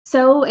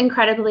So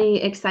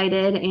incredibly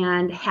excited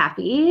and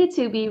happy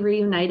to be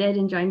reunited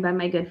and joined by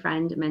my good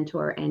friend,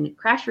 mentor, and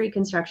crash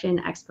reconstruction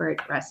expert,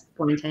 Russ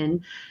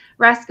Boynton.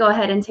 Russ, go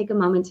ahead and take a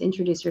moment to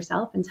introduce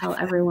yourself and tell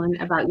everyone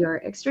about your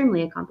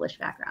extremely accomplished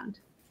background.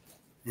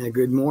 Yeah,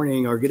 good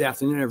morning or good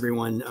afternoon,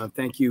 everyone.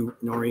 Thank you,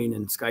 Noreen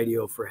and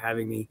Skydio, for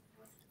having me.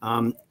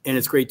 And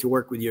it's great to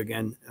work with you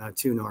again,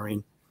 too,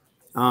 Noreen.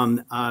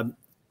 Um, uh,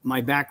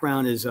 my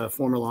background is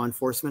former law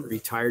enforcement,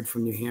 retired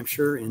from New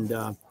Hampshire,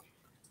 and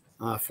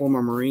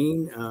former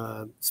Marine.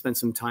 Spent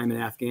some time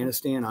in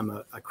Afghanistan. I'm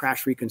a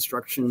crash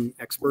reconstruction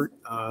expert.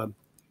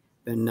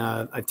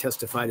 I've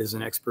testified as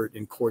an expert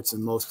in courts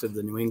in most of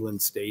the New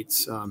England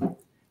states.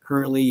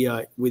 Currently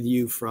with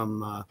you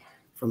from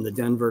the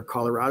Denver,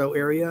 Colorado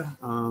area.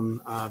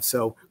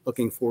 So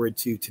looking forward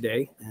to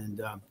today,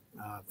 and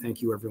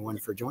thank you everyone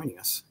for joining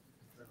us.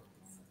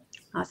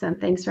 Awesome.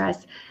 Thanks,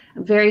 Russ.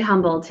 I'm very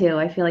humbled too.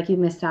 I feel like you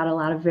missed out a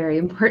lot of very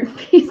important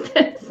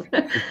pieces.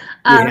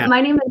 Yeah.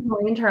 My name is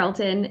Maureen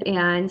Charlton,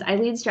 and I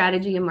lead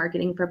strategy and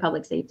marketing for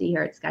public safety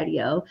here at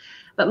Skydio.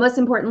 But most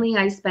importantly,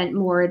 I spent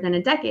more than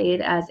a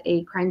decade as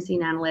a crime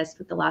scene analyst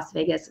with the Las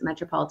Vegas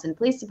Metropolitan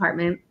Police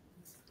Department,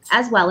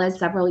 as well as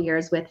several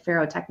years with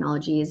FARO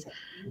Technologies,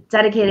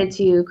 dedicated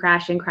to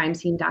crash and crime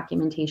scene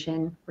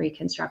documentation,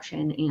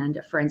 reconstruction,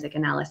 and forensic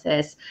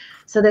analysis.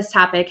 So this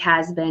topic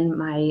has been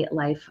my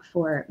life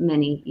for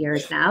many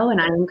years now,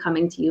 and I am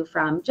coming to you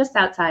from just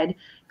outside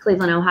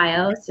Cleveland,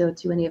 Ohio. So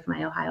to any of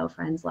my Ohio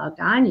friends logged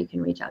on, you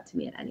can reach out to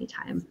me at any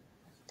time.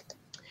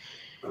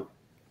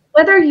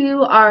 Whether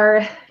you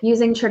are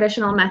using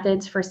traditional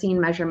methods for scene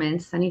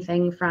measurements,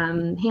 anything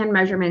from hand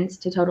measurements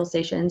to total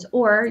stations,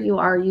 or you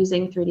are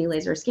using 3D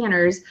laser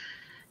scanners,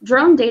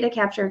 drone data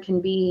capture can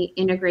be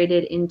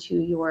integrated into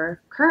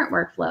your current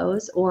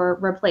workflows or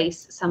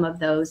replace some of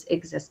those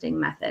existing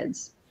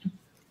methods.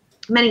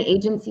 Many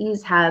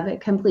agencies have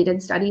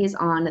completed studies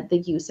on the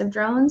use of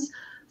drones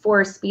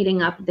for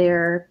speeding up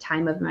their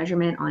time of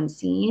measurement on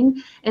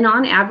scene. And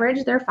on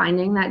average, they're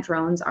finding that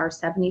drones are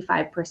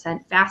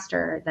 75%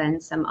 faster than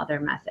some other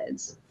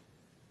methods.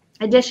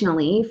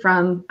 Additionally,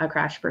 from a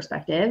crash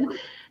perspective,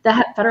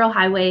 the Federal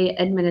Highway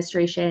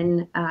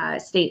Administration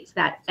states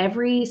that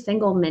every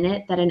single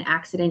minute that an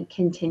accident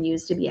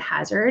continues to be a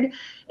hazard,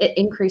 it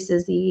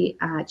increases the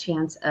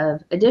chance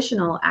of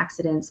additional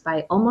accidents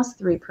by almost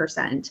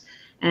 3%.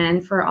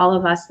 And for all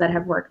of us that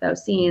have worked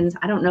those scenes,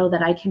 I don't know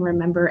that I can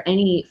remember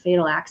any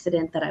fatal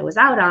accident that I was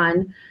out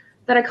on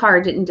that a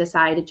car didn't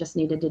decide it just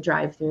needed to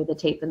drive through the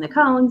tape and the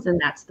cones, and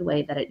that's the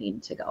way that it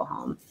needed to go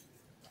home.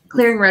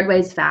 Clearing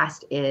roadways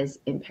fast is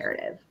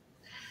imperative.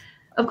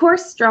 Of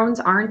course,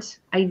 drones aren't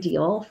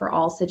ideal for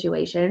all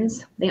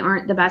situations. They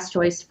aren't the best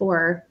choice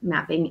for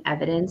mapping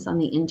evidence on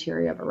the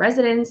interior of a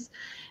residence,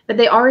 but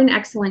they are an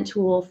excellent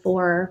tool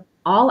for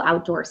all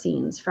outdoor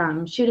scenes,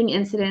 from shooting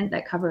incident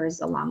that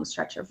covers a long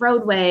stretch of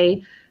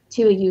roadway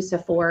to a use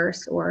of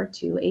force or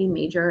to a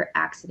major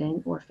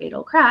accident or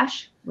fatal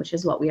crash, which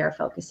is what we are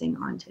focusing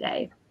on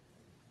today.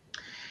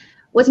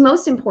 What's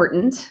most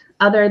important,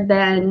 other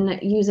than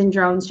using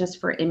drones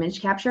just for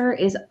image capture,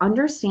 is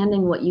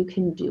understanding what you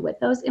can do with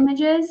those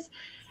images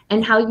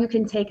and how you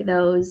can take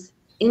those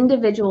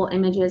individual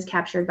images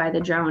captured by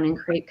the drone and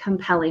create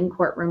compelling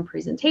courtroom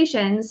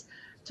presentations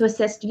to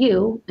assist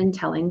you in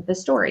telling the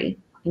story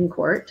in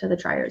court to the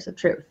triers of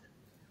truth.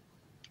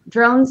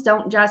 Drones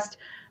don't just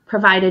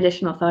provide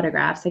additional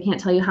photographs. I can't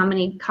tell you how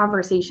many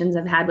conversations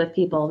I've had with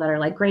people that are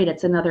like, great,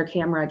 it's another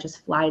camera, it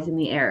just flies in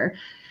the air.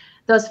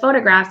 Those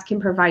photographs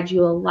can provide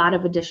you a lot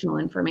of additional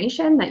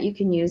information that you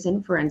can use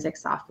in forensic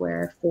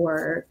software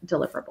for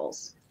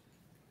deliverables.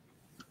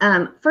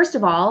 First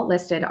of all,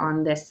 listed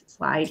on this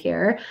slide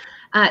here,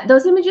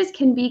 those images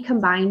can be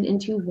combined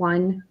into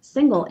one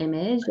single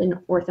image in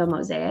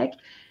orthomosaic,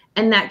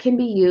 and that can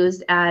be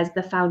used as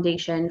the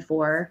foundation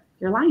for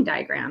your line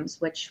diagrams,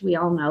 which we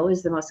all know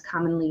is the most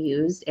commonly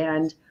used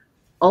and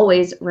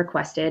always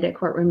requested a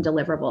courtroom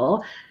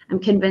deliverable. I'm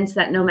convinced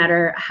that no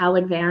matter how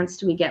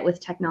advanced we get with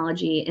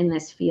technology in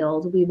this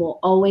field, we will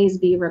always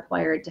be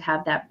required to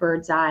have that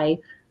bird's eye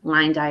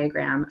line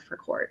diagram for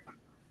court.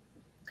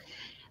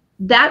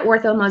 That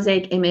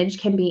orthomosaic image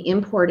can be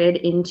imported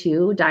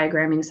into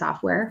diagramming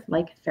software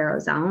like FARO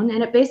Zone,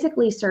 and it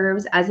basically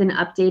serves as an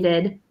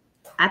updated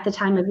at the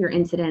time of your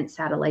incident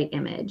satellite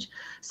image.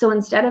 So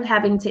instead of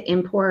having to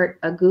import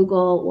a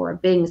Google or a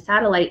Bing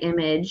satellite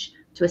image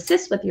to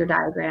assist with your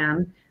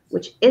diagram,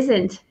 which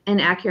isn't an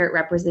accurate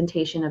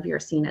representation of your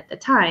scene at the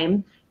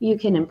time, you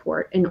can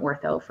import an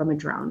ortho from a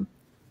drone.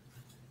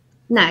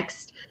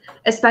 Next,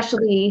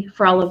 especially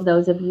for all of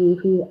those of you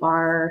who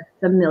are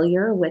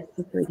familiar with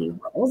the 3D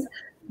world,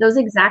 those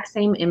exact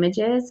same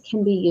images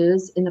can be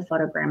used in the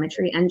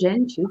photogrammetry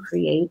engine to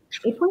create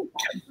a point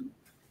cloud,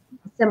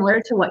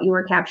 similar to what you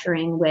were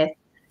capturing with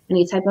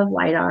any type of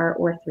LiDAR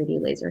or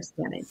 3D laser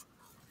scanning.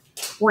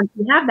 Once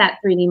we have that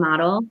 3D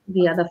model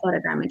via the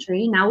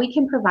photogrammetry, now we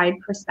can provide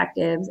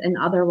perspectives and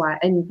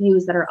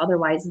views that are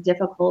otherwise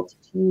difficult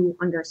to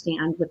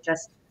understand with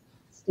just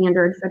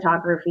standard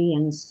photography,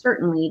 and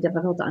certainly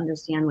difficult to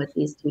understand with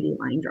these 2D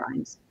line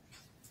drawings.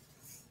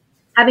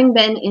 Having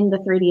been in the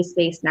 3D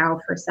space now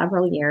for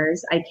several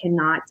years, I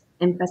cannot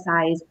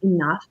emphasize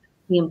enough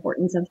the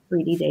importance of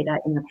 3D data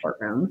in the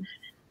courtroom.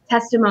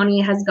 Testimony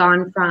has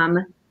gone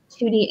from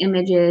 2D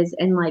images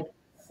and like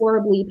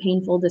horribly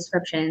painful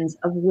descriptions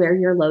of where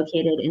you're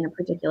located in a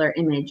particular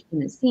image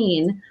in a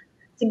scene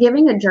to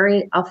giving a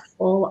jury a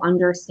full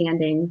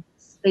understanding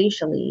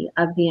spatially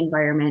of the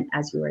environment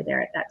as you were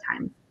there at that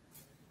time.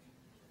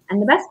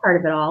 And the best part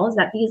of it all is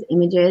that these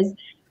images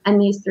and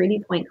these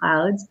 3D point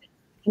clouds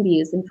can be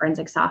used in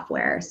forensic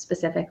software,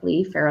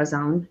 specifically FARO's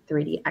own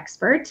 3D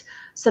Expert,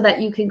 so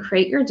that you can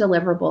create your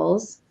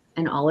deliverables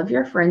and all of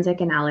your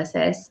forensic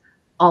analysis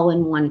all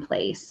in one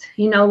place.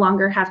 You no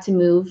longer have to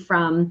move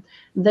from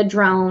the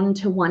drone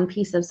to one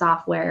piece of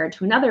software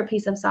to another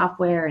piece of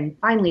software and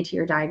finally to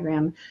your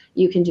diagram.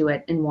 You can do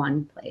it in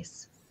one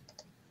place.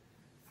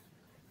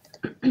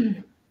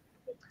 My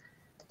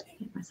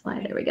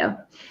slide, there we go.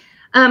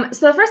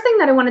 So the first thing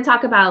that I want to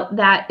talk about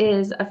that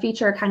is a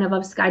feature kind of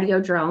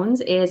Skydio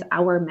drones is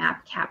our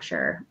map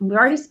capture. We've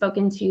already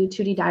spoken to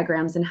 2D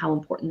diagrams and how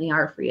important they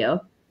are for you.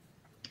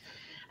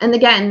 And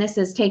again, this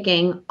is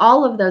taking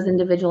all of those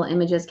individual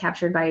images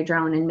captured by a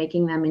drone and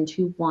making them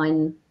into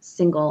one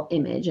single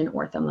image in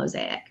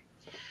orthomosaic.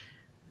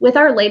 With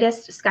our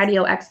latest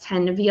Skydio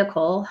X10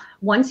 vehicle,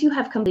 once you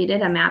have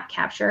completed a map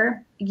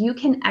capture, you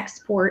can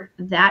export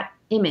that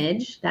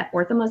image, that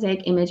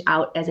orthomosaic image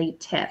out as a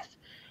TIFF.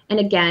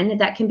 And again,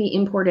 that can be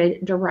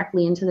imported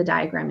directly into the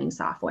diagramming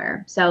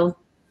software. So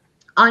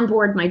on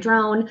board my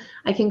drone,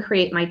 I can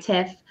create my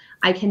TIFF.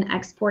 I can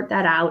export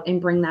that out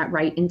and bring that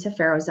right into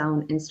FARO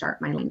Zone and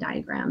start my line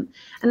diagram.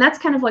 And that's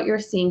kind of what you're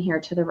seeing here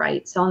to the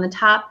right. So on the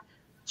top,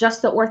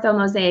 just the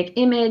orthomosaic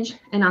image.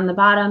 And on the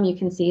bottom, you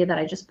can see that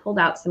I just pulled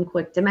out some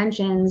quick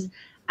dimensions,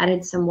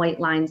 added some white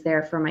lines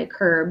there for my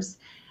curbs.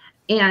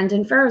 And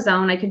in FARO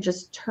Zone, I could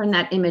just turn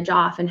that image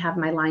off and have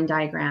my line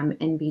diagram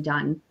and be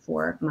done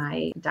for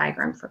my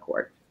diagram for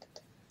court.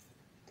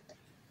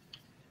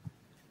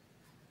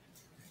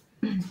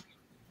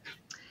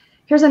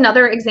 Here's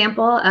another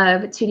example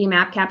of 2D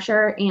map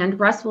capture, and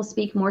Russ will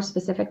speak more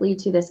specifically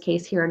to this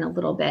case here in a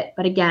little bit.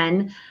 But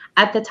again,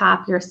 at the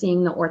top, you're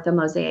seeing the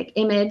orthomosaic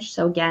image.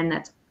 So again,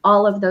 that's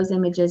all of those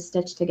images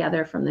stitched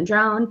together from the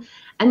drone.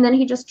 And then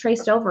he just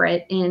traced over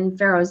it in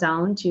FARO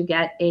Zone to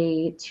get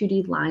a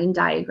 2D line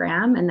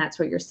diagram, and that's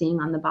what you're seeing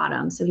on the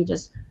bottom. So he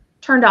just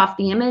turned off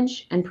the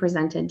image and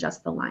presented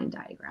just the line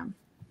diagram.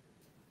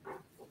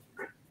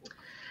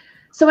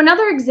 So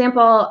another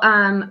example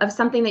of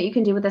something that you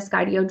can do with a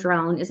Skydio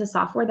drone is a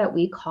software that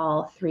we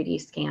call 3D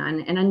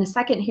Scan. And in a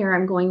second here,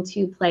 I'm going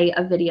to play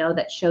a video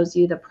that shows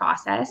you the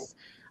process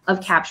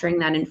of capturing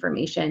that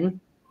information.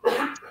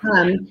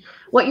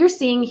 What you're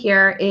seeing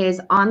here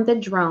is on the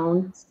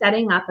drone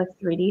setting up a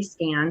 3D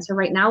scan. So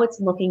right now it's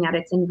looking at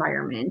its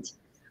environment.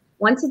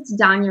 Once it's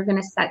done, you're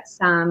going to set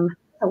some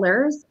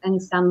pillars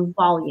and some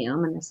volume.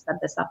 I'm going to step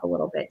this up a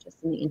little bit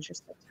just in the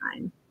interest of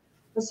time.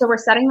 So we're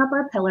setting up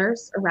our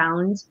pillars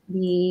around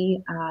the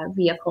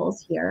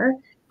vehicles here,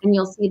 and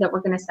you'll see that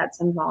we're going to set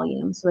some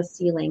volume, so a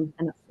ceiling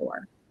and a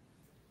floor.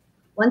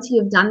 Once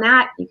you've done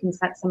that, you can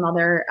set some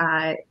other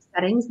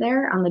settings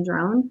there on the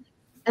drone,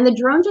 and the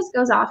drone just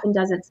goes off and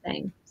does its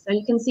thing. So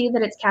you can see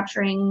that it's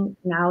capturing,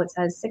 now it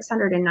says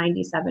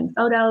 697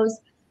 photos.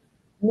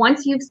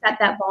 Once you've set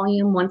that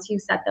volume, once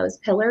you've set those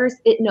pillars,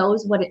 it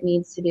knows what it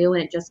needs to do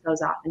and it just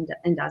goes off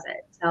and does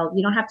it. So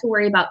you don't have to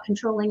worry about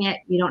controlling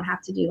it. You don't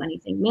have to do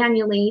anything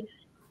manually.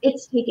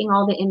 It's taking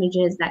all the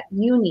images that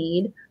you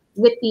need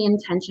with the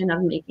intention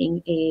of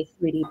making a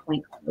 3D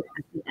point cloud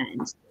at the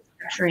end. It's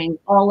capturing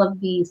all of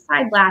the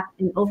side lap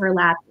and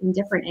overlap in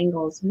different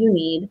angles you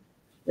need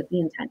with the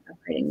intent of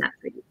creating that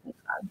 3D point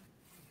cloud.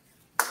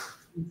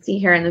 You can see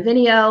here in the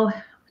video,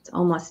 it's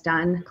almost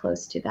done,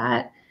 close to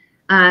that.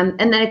 And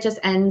then it just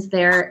ends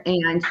there,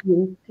 and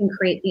you can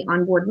create the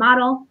onboard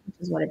model, which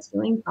is what it's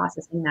doing,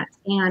 processing that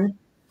scan.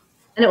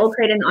 And it will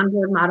create an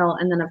onboard model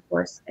and then, of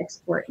course,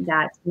 export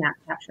that map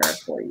capture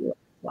for you as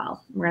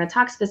well. We're going to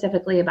talk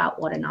specifically about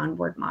what an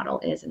onboard model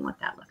is and what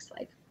that looks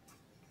like.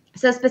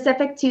 So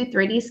specific to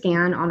 3D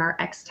scan on our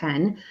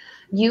X10,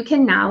 you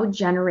can now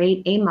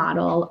generate a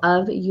model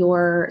of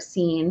your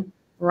scene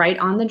right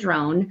on the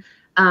drone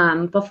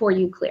before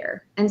you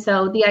clear. And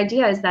so the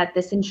idea is that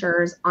this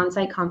ensures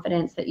on-site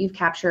confidence that you've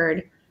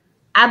captured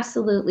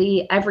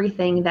absolutely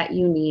everything that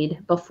you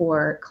need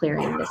before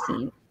clearing the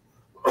scene.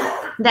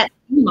 That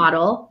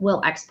model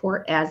will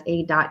export as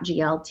a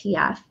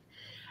 .gltf.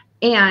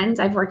 And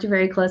I've worked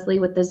very closely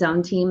with the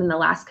Zone team in the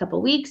last couple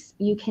of weeks.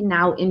 You can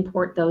now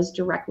import those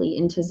directly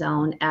into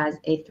Zone as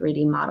a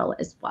 3D model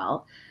as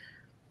well.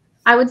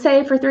 I would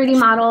say for 3D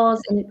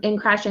models in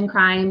Crash and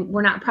Crime,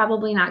 we're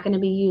probably not going to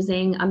be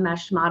using a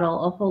mesh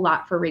model a whole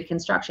lot for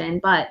reconstruction,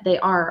 but they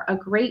are a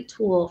great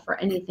tool for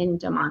anything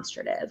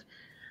demonstrative.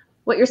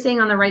 What you're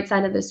seeing on the right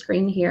side of the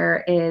screen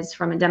here is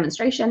from a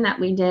demonstration that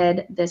we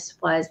did. This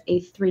was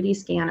a 3D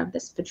scan of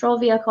this patrol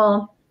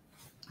vehicle.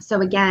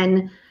 So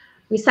again,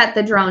 we set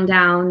the drone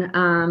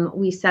down.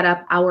 We set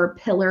up our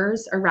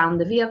pillars around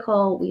the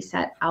vehicle. We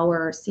set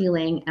our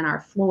ceiling and our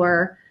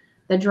floor.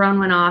 The drone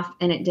went off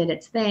and it did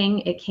its thing.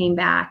 It came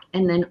back,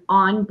 and then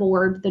on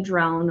board the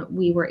drone,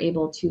 we were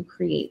able to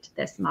create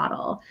this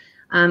model.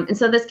 And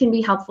so this can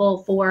be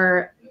helpful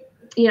for,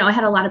 you know, I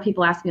had a lot of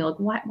people ask me, like,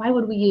 why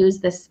would we use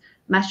this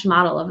mesh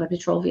model of a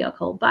patrol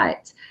vehicle?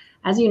 But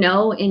as you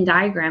know, in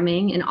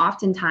diagramming and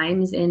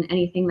oftentimes in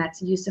anything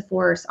that's use of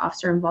force,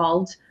 officer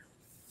involved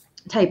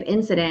type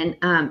incident,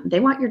 they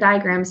want your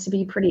diagrams to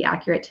be pretty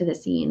accurate to the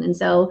scene. And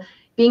so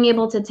being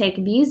able to take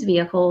these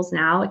vehicles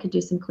now, I could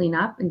do some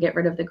cleanup and get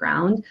rid of the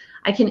ground.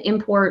 I can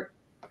import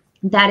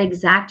that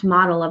exact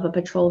model of a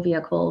patrol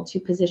vehicle to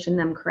position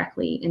them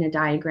correctly in a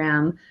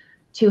diagram,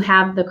 to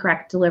have the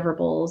correct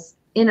deliverables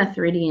in a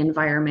 3D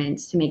environment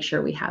to make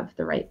sure we have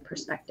the right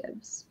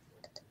perspectives.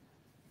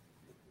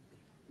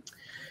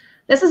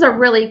 This is a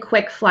really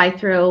quick fly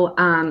through.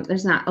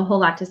 There's not a whole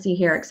lot to see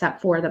here except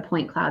for the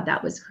point cloud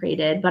that was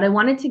created, but I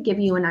wanted to give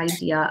you an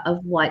idea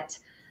of what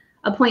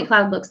a point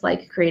cloud looks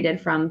like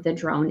created from the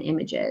drone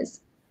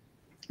images.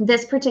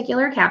 This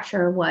particular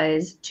capture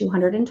was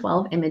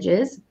 212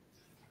 images,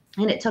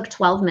 and it took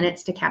 12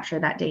 minutes to capture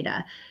that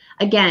data.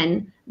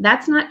 Again,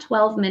 that's not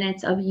 12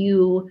 minutes of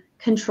you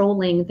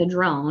controlling the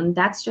drone.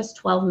 That's just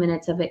 12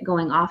 minutes of it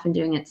going off and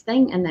doing its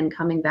thing and then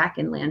coming back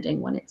and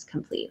landing when it's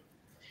complete.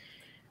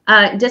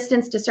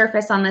 Distance to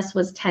surface on this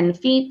was 10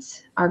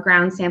 feet. Our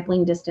ground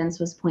sampling distance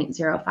was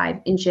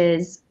 0.05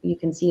 inches. You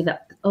can see the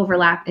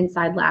overlap and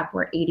side lap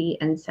were 80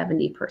 and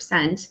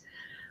 70%.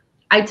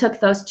 I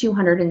took those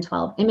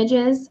 212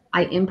 images.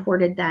 I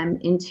imported them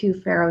into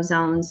FARO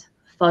Zone's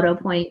photo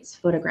points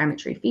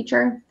photogrammetry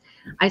feature.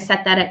 I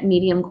set that at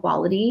medium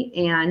quality,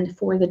 and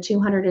for the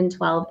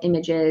 212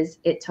 images,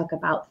 it took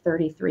about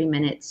 33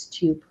 minutes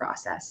to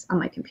process on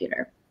my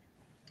computer.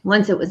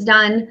 Once it was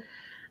done,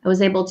 I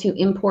was able to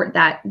import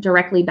that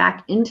directly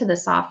back into the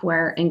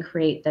software and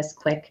create this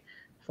quick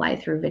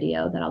fly-through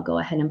video that I'll go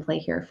ahead and play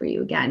here for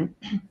you again.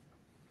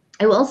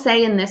 I will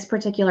say in this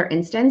particular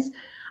instance,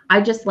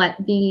 I just let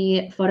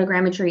the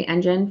photogrammetry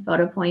engine,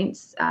 photo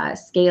points,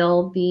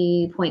 scale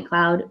the point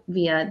cloud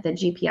via the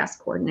GPS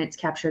coordinates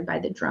captured by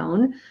the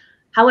drone.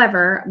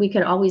 However, we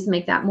could always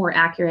make that more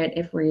accurate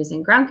if we're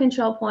using ground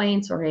control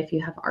points, or if you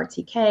have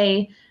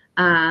RTK,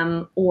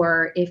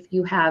 or if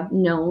you have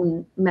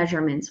known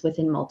measurements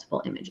within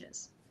multiple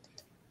images.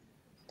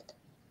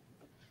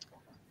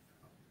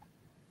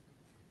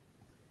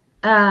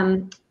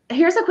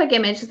 Here's a quick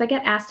image, because I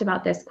get asked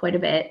about this quite a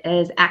bit,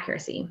 is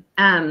accuracy.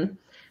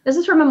 This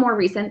is from a more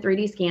recent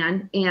 3D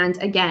scan.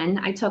 And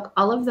again, I took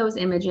all of those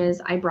images,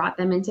 I brought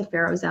them into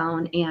FARO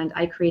Zone, and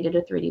I created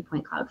a 3D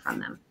point cloud from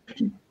them.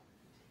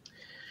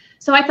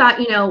 So I thought,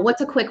 you know,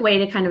 what's a quick way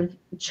to kind of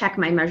check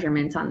my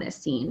measurements on this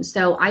scene?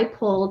 So I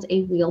pulled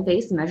a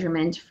wheelbase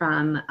measurement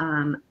from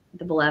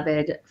the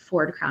beloved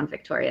Ford Crown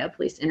Victoria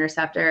Police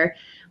Interceptor,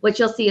 which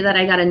you'll see that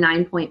I got a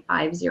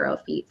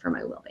 9.50 feet for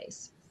my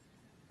wheelbase.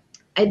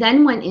 I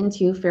then went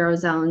into FARO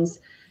Zone's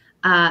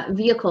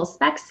vehicle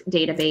specs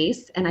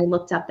database, and I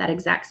looked up that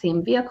exact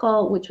same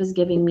vehicle, which was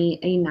giving me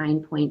a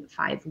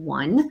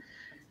 9.51.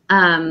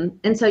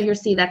 And so you'll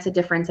see that's a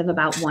difference of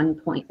about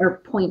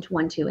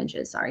 0.12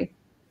 inches, sorry.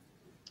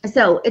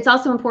 So it's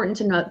also important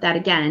to note that,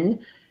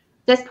 again,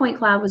 this point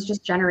cloud was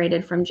just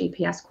generated from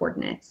GPS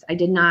coordinates. I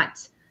did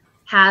not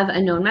have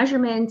a known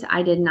measurement.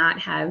 I did not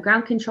have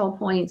ground control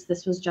points.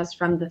 This was just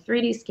from the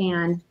 3D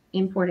scan,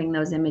 importing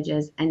those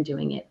images and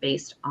doing it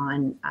based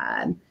on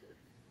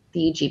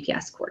the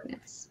GPS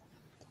coordinates.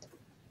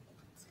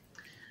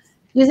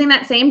 Using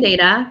that same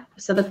data,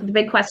 so the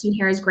big question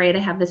here is, great, I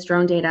have this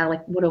drone data,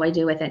 like, what do I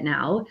do with it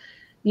now?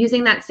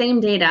 Using that same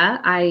data,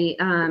 I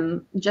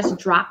just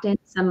dropped in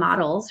some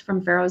models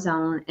from FARO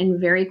Zone, and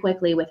very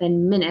quickly,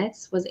 within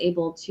minutes, was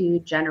able to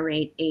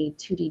generate a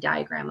 2D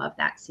diagram of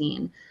that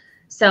scene.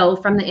 So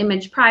from the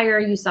image prior,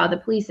 you saw the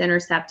police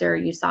interceptor,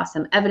 you saw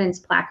some evidence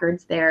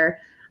placards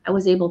there. I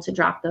was able to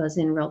drop those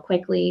in real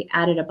quickly,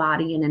 added a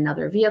body in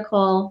another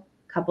vehicle,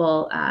 a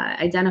couple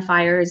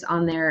identifiers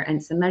on there,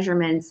 and some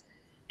measurements.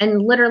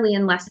 And literally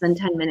in less than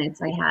 10 minutes,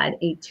 I had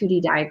a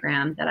 2D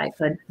diagram that I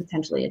could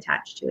potentially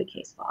attach to a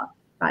case file.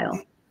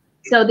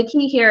 So the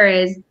key here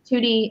is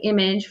 2D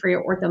image for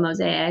your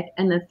orthomosaic,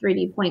 and the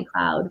 3D point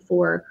cloud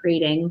for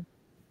creating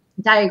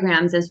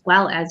diagrams, as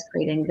well as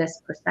creating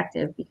this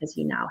perspective, because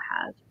you now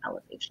have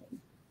elevation.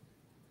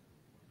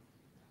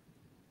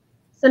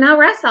 So now,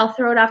 Russ, I'll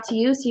throw it off to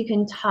you so you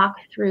can talk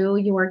through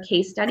your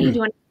case study. Do you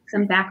want to give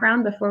some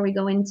background before we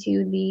go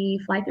into the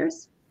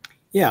fly-throughs?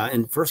 Yeah,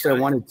 and first I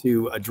wanted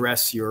to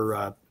address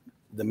your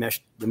the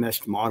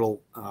meshed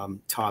model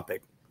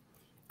topic.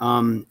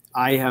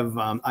 I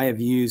have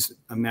used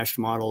meshed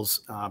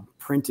models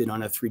printed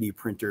on a 3D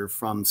printer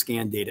from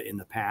scan data in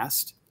the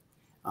past,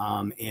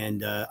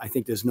 and I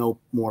think there's no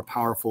more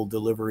powerful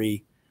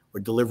delivery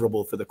or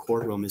deliverable for the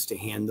courtroom is to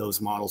hand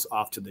those models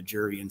off to the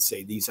jury and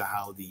say, these are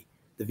how the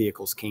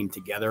vehicles came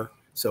together.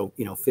 So,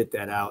 you know, fit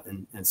that out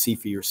and see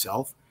for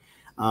yourself.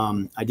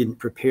 I didn't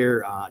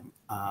prepare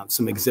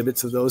some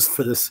exhibits of those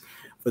for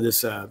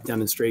this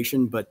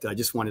demonstration, but I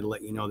just wanted to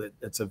let you know that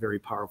that's a very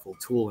powerful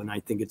tool, and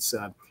I think it's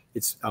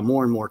it's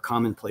more and more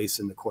commonplace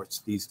in the courts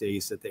these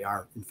days that they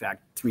are, in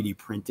fact, 3D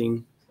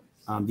printing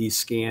these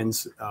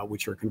scans,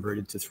 which are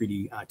converted to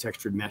 3D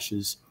textured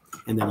meshes,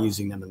 and then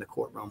using them in the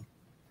courtroom.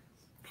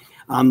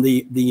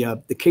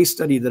 The case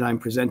study that I'm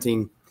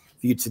presenting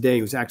for you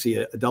today was actually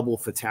a double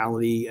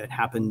fatality. It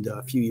happened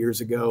a few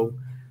years ago.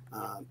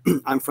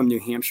 I'm from New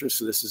Hampshire,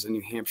 so this is a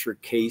New Hampshire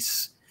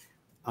case.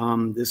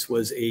 This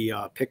was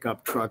a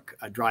pickup truck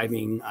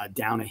driving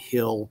down a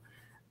hill.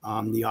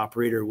 The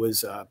operator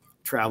was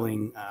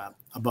traveling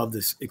above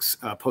this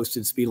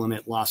posted speed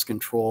limit, lost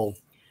control,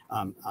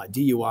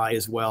 DUI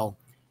as well,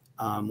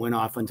 went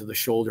off onto the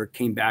shoulder,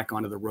 came back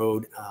onto the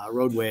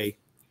roadway,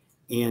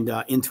 and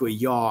into a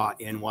yaw.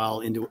 And while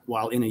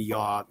in a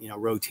yaw,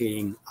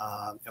 rotating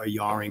or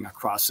yawing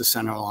across the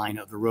center line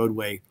of the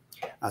roadway,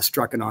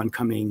 struck an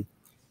oncoming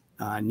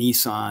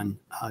Nissan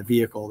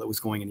vehicle that was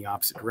going in the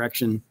opposite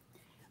direction,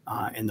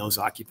 and those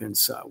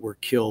occupants were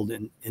killed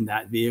in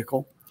that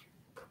vehicle.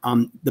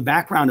 The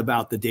background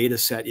about the data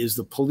set is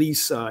the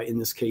police, in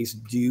this case,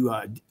 do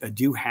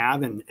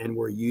have and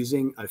were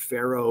using a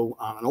FARO,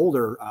 an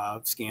older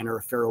scanner,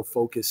 a FARO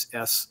Focus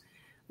S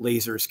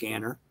laser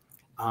scanner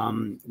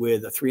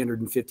with a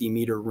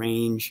 350-meter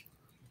range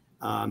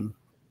on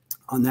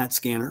that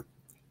scanner.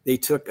 They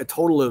took a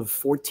total of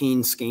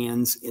 14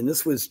 scans, and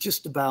this was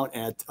just about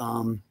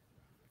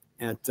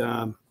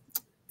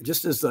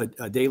just as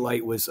the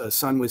daylight was,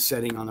 sun was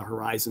setting on the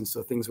horizon,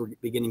 so things were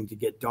beginning to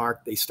get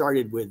dark. They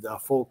started with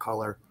full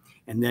color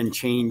and then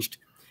changed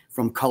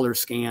from color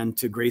scan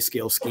to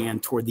grayscale scan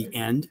toward the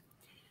end.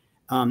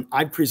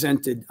 I've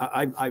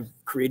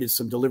created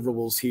some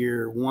deliverables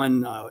here,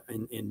 one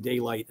in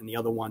daylight and the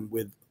other one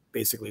with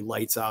basically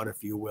lights out,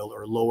 if you will,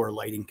 or lower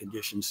lighting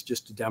conditions,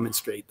 just to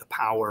demonstrate the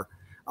power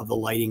of the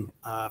lighting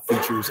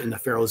features in the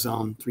FARO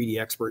Zone 3D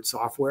Expert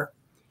software.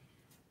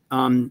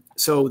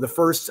 So the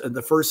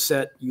first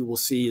set you will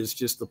see is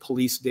just the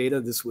police data.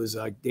 This was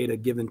data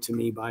given to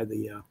me by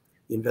the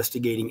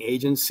investigating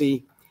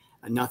agency,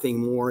 nothing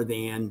more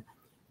than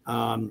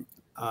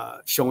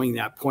showing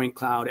that point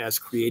cloud as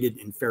created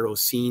in FARO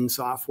Scene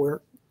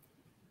software.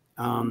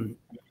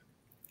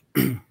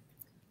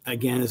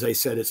 Again, as I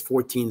said, it's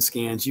 14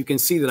 scans. You can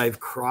see that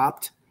I've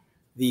cropped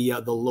the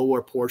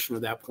lower portion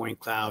of that point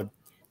cloud.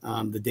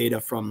 The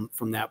data from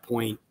that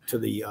point to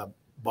the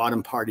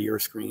bottom part of your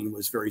screen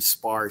was very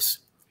sparse,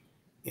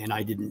 and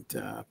I didn't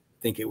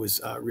think it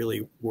was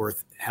really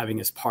worth having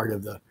as part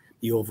of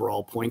the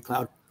overall point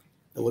cloud.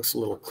 It looks a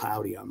little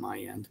cloudy on my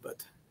end,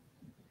 but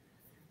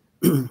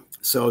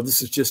so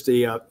this is just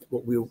a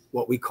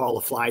what we call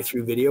a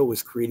fly-through video.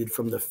 Was created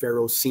from the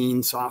FARO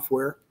Scene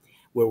software,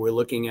 where we're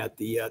looking at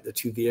the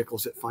two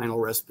vehicles at final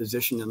rest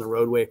position in the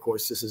roadway. Of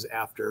course, this is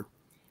after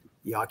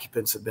the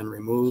occupants have been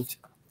removed.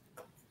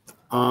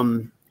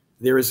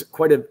 There is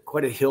quite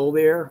a hill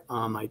there.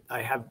 I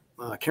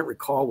can't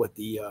recall what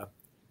the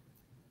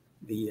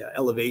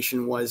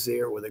elevation was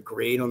there or the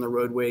grade on the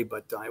roadway,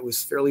 but it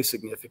was fairly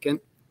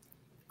significant.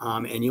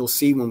 And you'll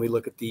see when we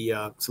look at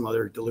the some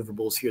other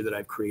deliverables here that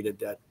I've created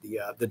that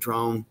the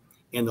drone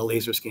and the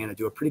laser scanner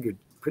do a pretty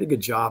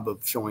good job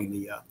of showing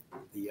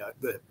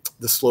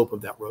the slope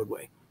of that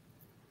roadway.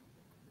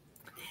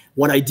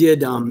 What I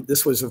did,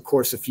 this was of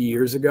course a few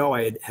years ago.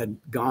 I had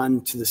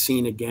gone to the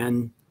scene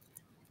again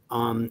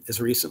as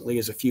recently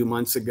as a few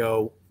months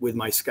ago with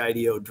my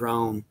Skydio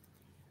drone.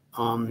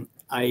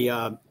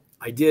 I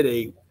did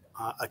a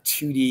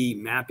 2D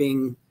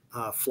mapping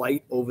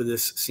flight over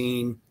this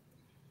scene.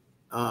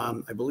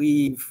 I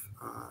believe,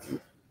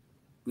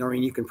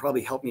 Noreen, you can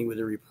probably help me with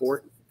the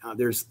report.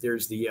 There's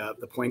the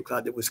point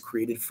cloud that was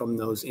created from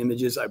those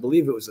images. I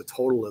believe it was a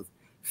total of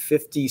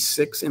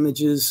 56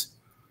 images,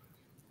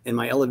 and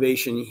my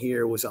elevation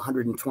here was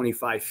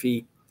 125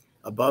 feet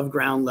above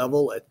ground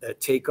level at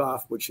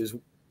takeoff, which is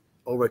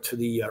over to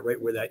the right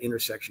where that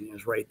intersection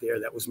is right there.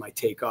 That was my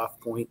takeoff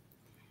point.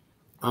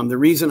 The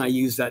reason I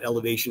used that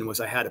elevation was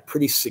I had a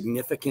pretty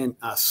significant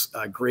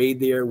grade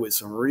there with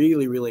some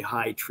really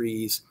high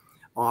trees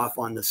off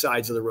on the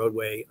sides of the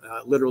roadway.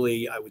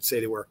 Literally, I would say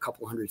they were a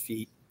couple hundred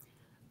feet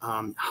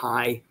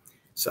high.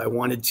 So I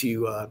wanted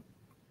to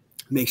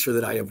make sure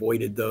that I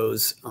avoided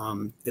those,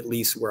 at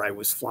least where I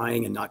was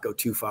flying, and not go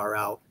too far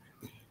out.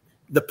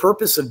 The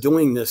purpose of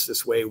doing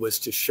this way was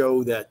to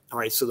show that, all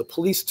right, so the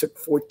police took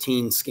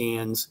 14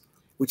 scans,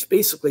 which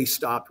basically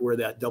stopped where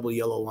that double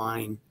yellow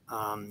line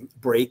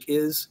break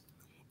is.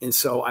 And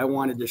so I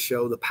wanted to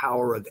show the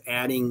power of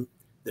adding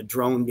the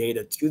drone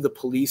data to the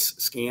police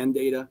scan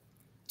data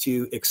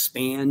to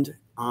expand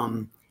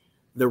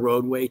the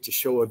roadway, to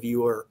show a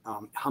viewer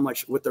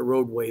what the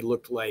roadway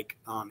looked like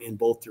in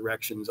both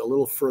directions, a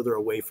little further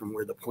away from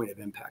where the point of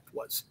impact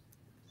was.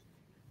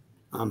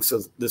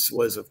 So this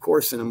was, of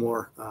course, in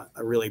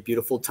a really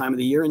beautiful time of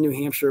the year in New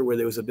Hampshire, where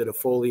there was a bit of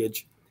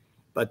foliage,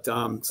 but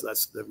so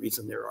that's the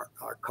reason there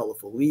are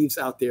colorful leaves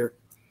out there.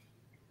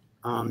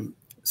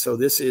 So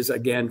this is,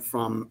 again,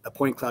 from a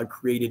point cloud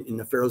created in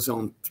the FARO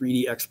Zone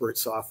 3D Expert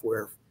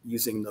software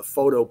using the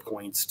photo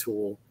points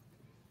tool,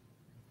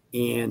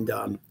 and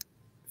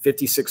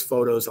 56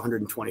 photos,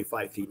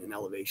 125 feet in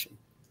elevation.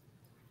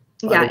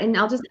 Yeah, and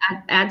I'll just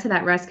add to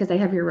that, Russ, because I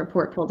have your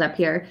report pulled up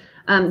here.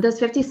 Those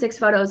 56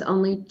 photos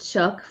only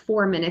took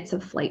 4 minutes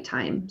of flight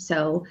time.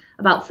 So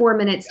about 4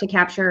 minutes to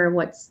capture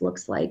what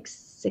looks like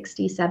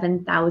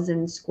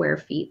 67,000 square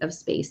feet of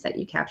space that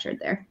you captured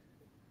there.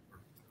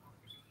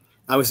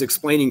 I was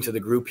explaining to the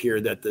group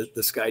here that the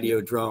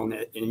Skydio drone,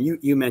 and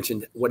you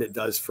mentioned what it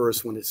does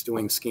first when it's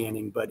doing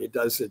scanning, but it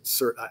does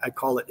I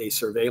call it a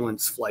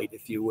surveillance flight,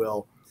 if you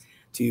will,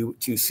 to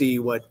see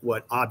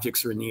what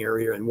objects are in the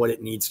area and what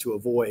it needs to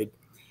avoid.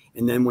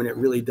 And then when it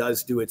really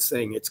does do its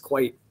thing, it's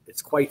quite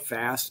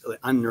fast,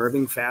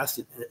 unnerving fast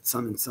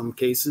in some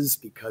cases,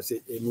 because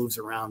it moves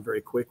around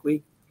very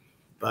quickly,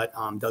 but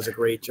does a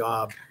great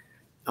job.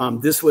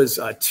 This was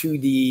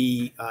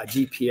 2D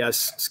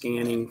GPS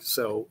scanning,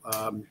 so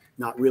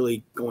not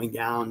really going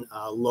down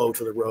low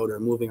to the road or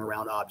moving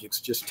around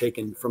objects, just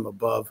taken from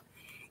above.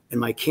 And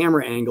my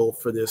camera angle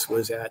for this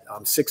was at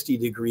 60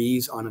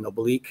 degrees on an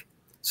oblique,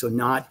 so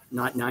not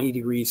 90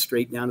 degrees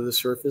straight down to the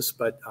surface,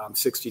 but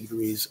 60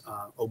 degrees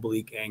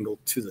oblique angle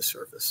to the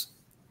surface.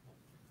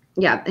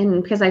 Yeah,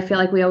 and because I feel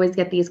like we always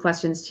get these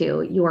questions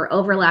too. Your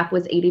overlap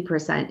was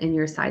 80% and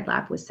your side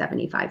lap was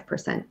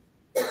 75%.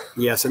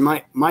 Yes,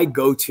 and my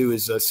go-to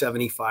is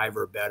 75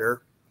 or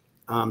better.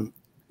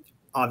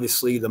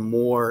 Obviously, the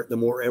more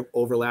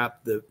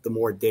overlap, the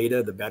more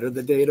data, the better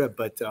the data.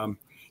 But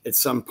at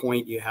some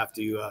point, you have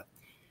to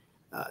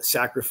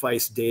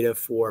sacrifice data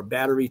for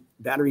battery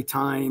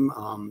time.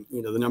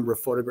 The number of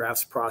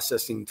photographs,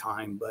 processing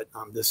time. But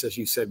this, as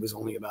you said, was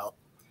only about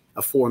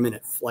a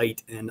 4-minute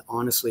flight, and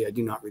honestly, I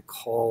do not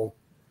recall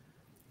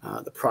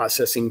the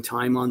processing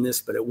time on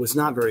this, but it was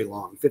not very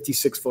long.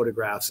 56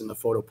 photographs, and the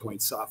photo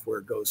point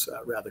software goes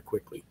rather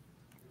quickly.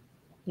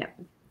 Yep.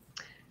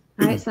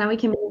 All right, so now we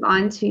can move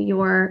on to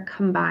your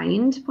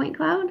combined point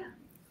cloud.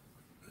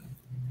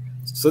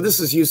 So this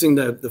is using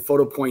the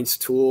photo points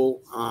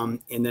tool,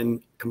 and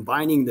then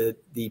combining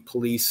the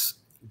police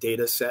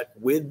data set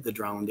with the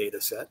drone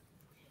data set.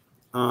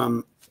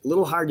 A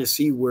little hard to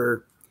see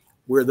where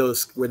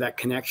that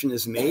connection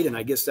is made, and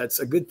I guess that's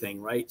a good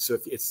thing, right? So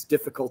if it's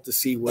difficult to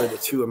see where the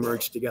two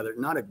emerge together,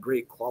 not a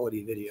great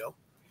quality video,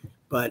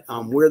 but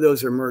where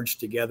those are merged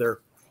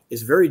together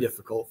is very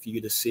difficult for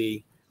you to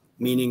see,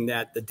 meaning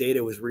that the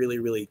data was really,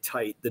 really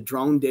tight. The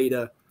drone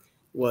data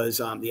was,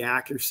 the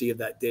accuracy of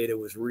that data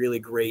was really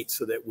great,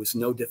 so there was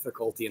no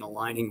difficulty in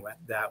aligning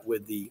that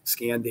with the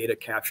scan data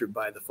captured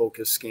by the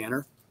focus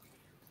scanner.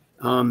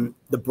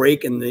 The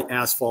break in the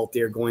asphalt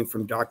there going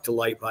from dark to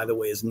light, by the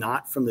way, is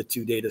not from the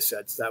two data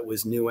sets. That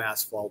was new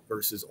asphalt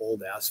versus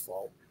old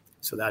asphalt.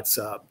 So that's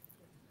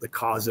the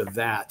cause of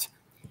that.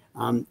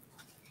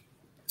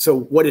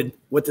 So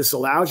what this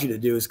allows you to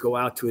do is go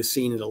out to a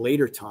scene at a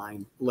later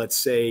time, let's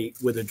say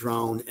with a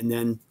drone, and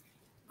then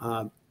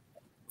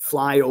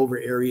fly over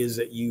areas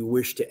that you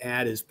wish to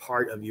add as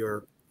part of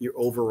your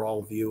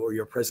overall view or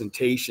your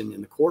presentation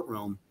in the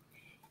courtroom.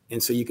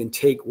 And so you can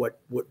take what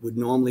would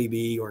normally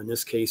be, or in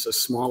this case, a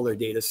smaller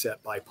data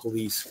set by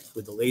police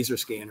with the laser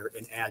scanner,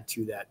 and add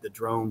to that the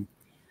drone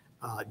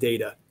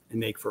data, and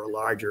make for a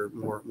larger,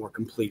 more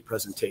complete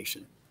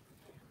presentation.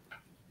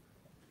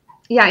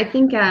 Yeah, I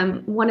think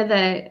one of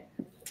the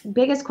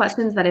biggest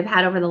questions that I've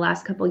had over the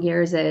last couple of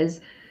years is,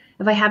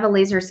 if I have a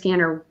laser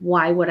scanner,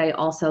 why would I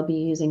also be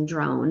using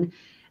drone?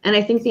 And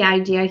I think the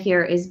idea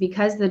here is,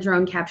 because the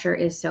drone capture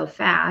is so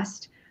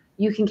fast,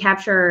 you can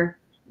capture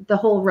the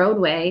whole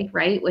roadway,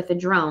 right, with a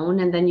drone,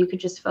 and then you could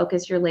just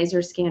focus your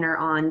laser scanner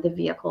on the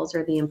vehicles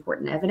or the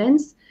important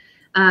evidence.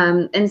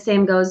 And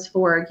same goes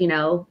for,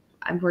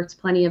 I've worked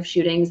plenty of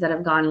shootings that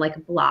have gone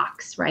like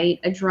blocks, right?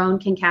 A drone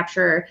can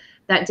capture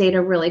that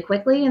data really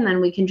quickly, and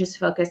then we can just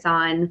focus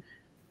on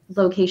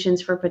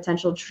locations for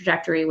potential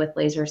trajectory with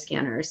laser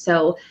scanners.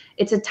 So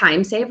it's a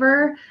time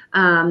saver.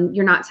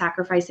 You're not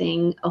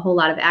sacrificing a whole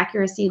lot of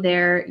accuracy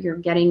there. You're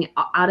getting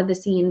out of the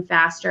scene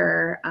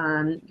faster.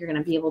 You're going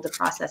to be able to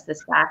process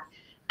this back,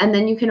 and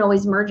then you can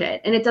always merge it.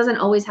 And it doesn't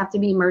always have to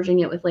be merging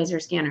it with laser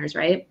scanners,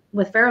 right?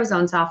 With FARO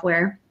Zone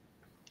software,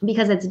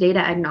 because it's data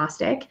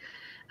agnostic,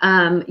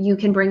 you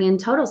can bring in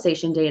total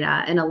station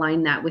data and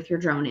align that with your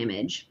drone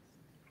image.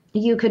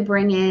 You could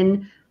bring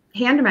in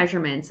hand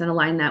measurements and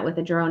align that with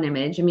a drone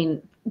image. I mean,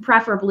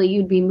 preferably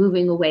you'd be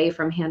moving away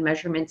from hand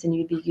measurements and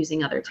you'd be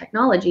using other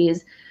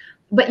technologies,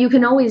 but you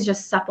can always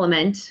just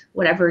supplement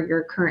whatever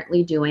you're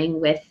currently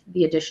doing with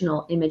the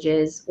additional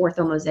images,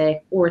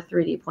 orthomosaic, or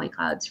 3D point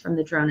clouds from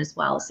the drone as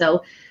well.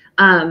 So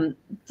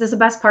that's the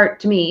best part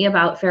to me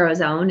about FARO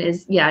Zone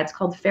is, yeah, it's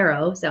called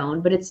FARO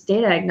Zone, but it's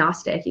data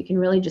agnostic. You can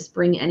really just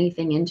bring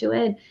anything into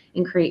it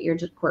and create your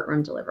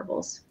courtroom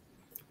deliverables.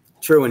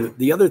 True. And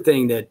the other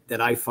thing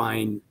that I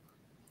find,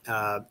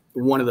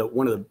 one of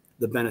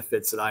the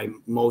benefits that I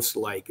most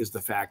like is the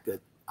fact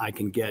that I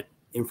can get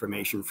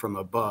information from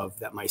above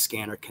that my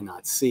scanner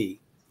cannot see.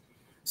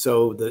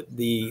 So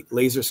the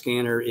laser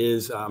scanner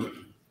is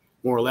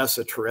more or less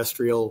a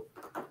terrestrial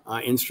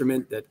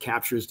instrument that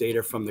captures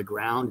data from the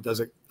ground. It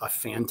does a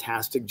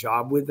fantastic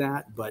job with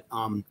that, but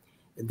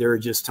there are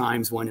just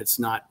times when it's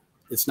not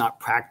it's not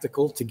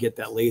practical to get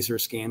that laser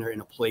scanner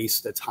in a place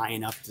that's high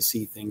enough to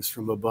see things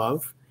from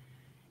above.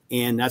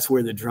 And that's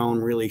where the drone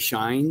really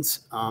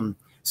shines.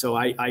 So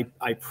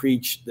I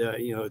preach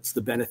it's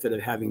the benefit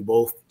of having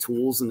both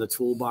tools in the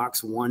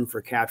toolbox, one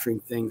for capturing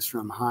things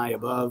from high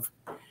above,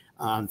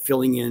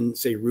 filling in,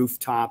 say,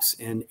 rooftops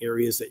and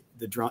areas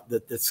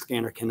that the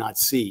scanner cannot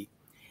see,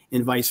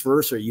 and vice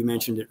versa. You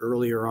mentioned it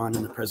earlier on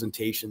in the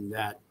presentation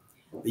that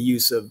the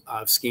use of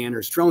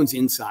scanners, drones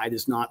inside,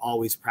 is not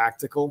always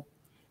practical.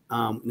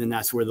 And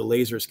that's where the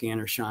laser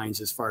scanner shines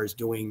as far as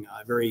doing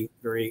very,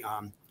 very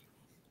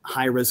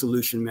high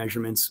resolution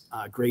measurements,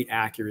 great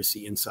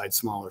accuracy inside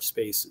smaller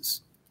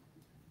spaces.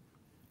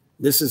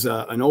 This is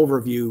an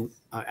overview,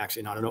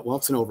 actually not an, well,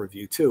 it's an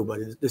overview too, but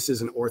this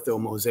is an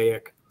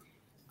orthomosaic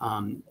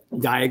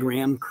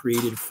diagram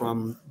created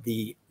from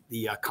the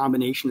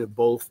combination of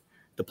both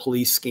the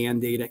police scan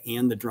data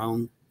and the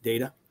drone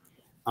data.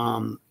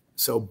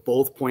 So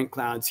both point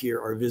clouds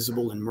here are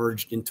visible and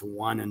merged into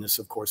one. And this,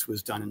 of course,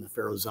 was done in the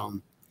FARO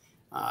Zone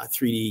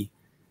 3D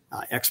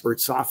expert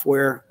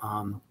software.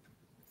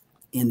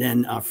 And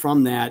then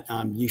from that,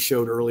 you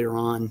showed earlier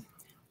on,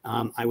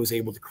 I was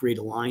able to create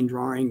a line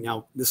drawing.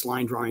 Now, this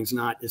line drawing is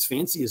not as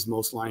fancy as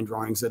most line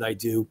drawings that I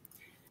do,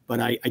 but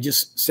I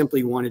just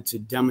simply wanted to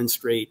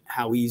demonstrate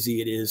how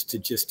easy it is to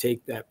just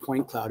take that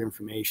point cloud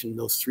information,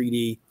 those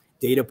 3D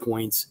data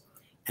points,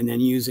 and then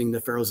using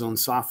the FARO Zone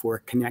software,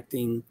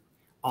 connecting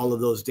all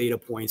of those data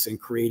points and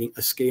creating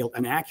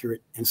an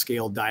accurate and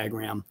scaled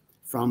diagram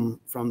from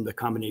the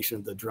combination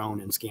of the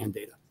drone and scan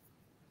data.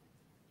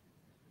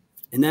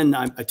 And then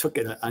I took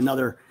it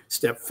another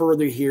step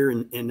further here,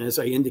 and as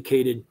I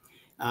indicated,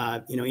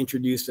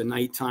 introduced a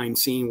nighttime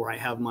scene where I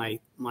have my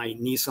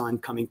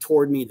Nissan coming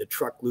toward me, the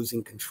truck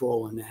losing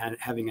control and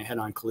having a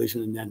head-on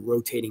collision, and then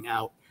rotating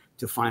out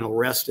to final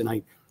rest. And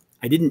I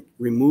didn't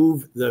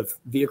remove the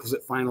vehicles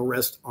at final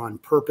rest on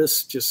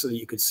purpose, just so that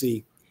you could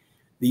see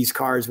these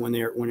cars when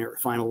they're at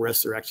final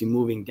rest, they're actually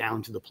moving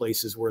down to the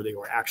places where they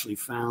were actually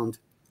found.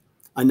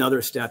 Another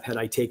step, had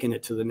I taken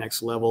it to the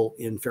next level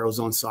in FARO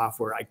Zone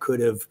software, I could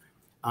have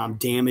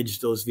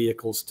damaged those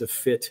vehicles to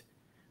fit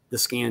the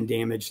scan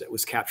damage that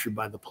was captured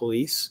by the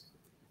police.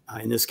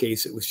 In this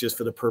case, it was just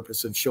for the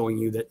purpose of showing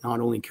you that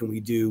not only can we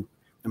do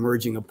the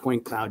merging of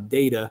point cloud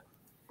data,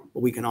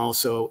 but we can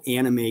also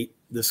animate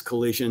this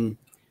collision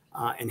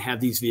and have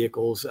these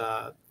vehicles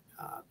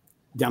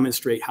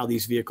demonstrate how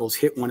these vehicles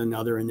hit one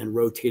another and then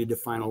rotated to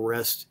final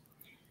rest.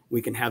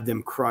 We can have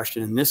them crushed.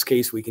 And in this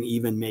case, we can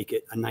even make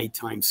it a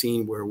nighttime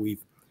scene where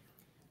we've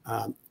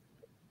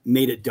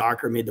made it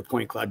darker, made the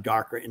point cloud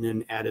darker, and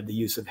then added the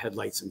use of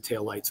headlights and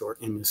taillights, or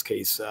in this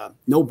case,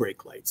 no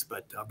brake lights,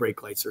 but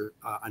brake lights are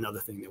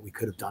another thing that we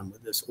could have done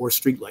with this, or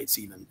street lights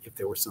even, if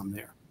there were some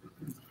there.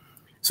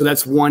 So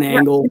that's one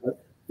angle.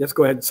 Yes,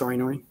 go ahead. Sorry,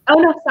 Nori. Oh,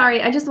 no,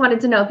 sorry. I just wanted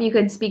to know if you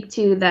could speak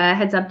to the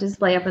heads-up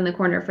display up in the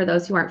corner for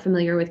those who aren't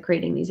familiar with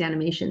creating these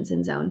animations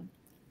in Zone.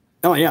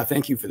 Oh, yeah.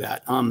 Thank you for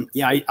that.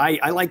 Yeah,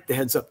 I like the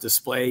heads-up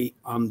display.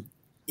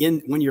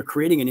 When you're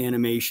creating an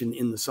animation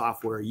in the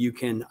software, you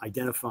can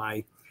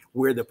identify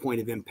where the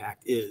point of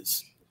impact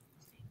is.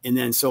 And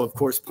then, so of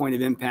course, point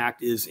of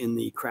impact is in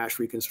the crash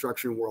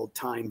reconstruction world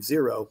time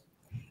 0,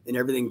 and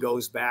everything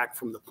goes back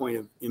from the point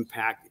of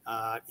impact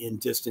in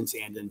distance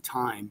and in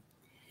time.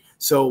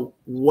 So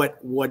what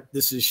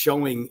this is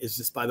showing is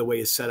this, by the way,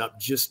 is set up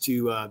just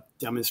to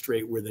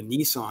demonstrate where the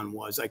Nissan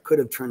was. I could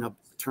have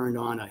turned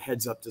on a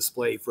heads-up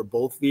display for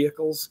both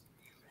vehicles,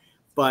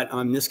 but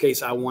in this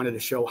case, I wanted to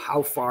show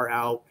how far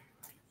out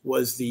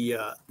was the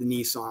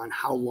Nissan,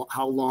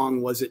 how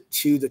long was it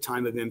to the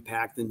time of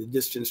impact, and the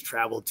distance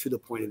traveled to the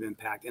point of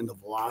impact, and the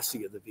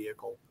velocity of the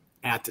vehicle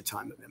at the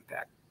time of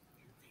impact.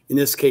 In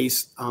this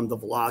case, the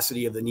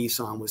velocity of the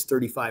Nissan was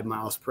 35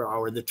 miles per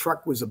hour. The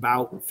truck was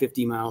about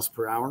 50 miles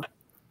per hour,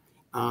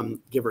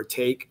 give or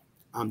take.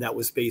 That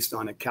was based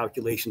on a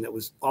calculation that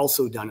was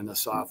also done in the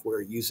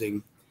software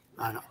using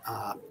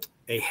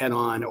a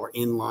head-on or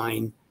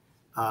inline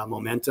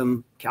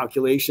momentum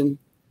calculation.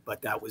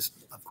 But that was,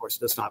 of course,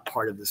 that's not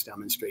part of this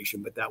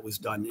demonstration, but that was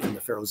done in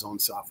the FARO Zone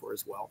software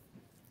as well.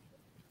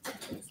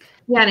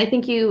 Yeah, and I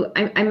think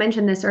I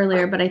mentioned this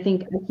earlier, but I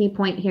think a key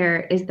point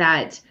here is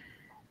that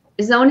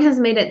Zone has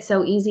made it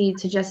so easy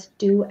to just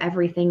do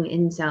everything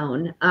in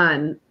Zone.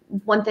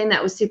 One thing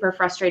that was super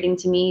frustrating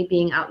to me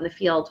being out in the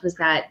field was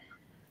that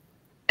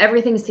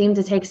everything seemed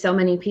to take so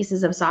many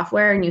pieces of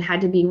software, and you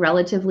had to be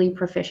relatively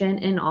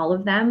proficient in all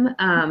of them.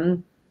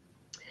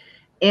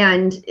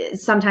 And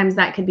sometimes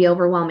that could be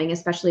overwhelming,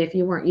 especially if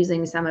you weren't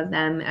using some of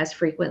them as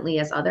frequently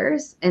as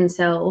others. And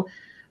so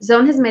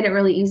Zone has made it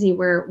really easy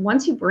where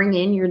once you bring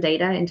in your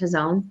data into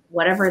Zone,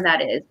 whatever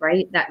that is,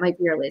 right? That might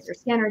be your laser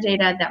scanner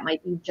data, that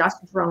might be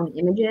just drone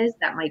images,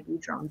 that might be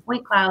drone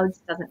point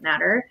clouds, doesn't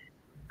matter.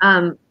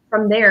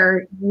 From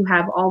there, you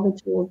have all the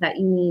tools that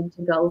you need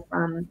to go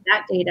from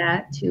that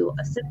data to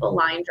a simple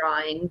line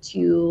drawing,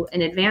 to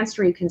an advanced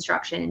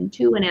reconstruction,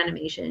 to an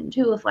animation,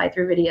 to a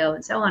fly-through video,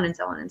 and so on and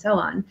so on and so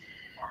on.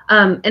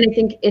 And I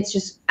think it's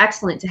just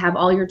excellent to have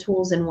all your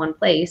tools in one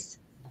place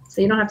So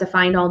you don't have to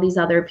find all these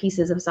other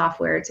pieces of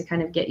software to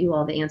kind of get you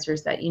all the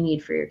answers that you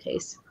need for your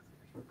case.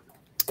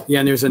 Yeah,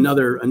 and there's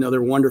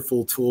another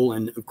wonderful tool,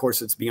 and of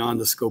course it's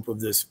beyond the scope of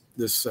this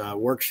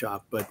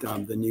workshop, but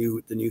the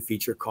new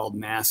feature called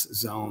Mass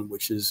Zone,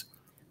 which is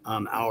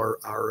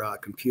our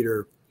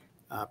computer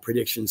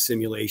prediction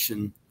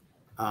simulation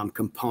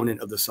component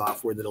of the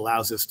software that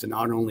allows us to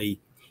not only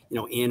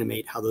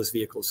animate how those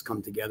vehicles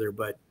come together,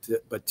 but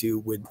to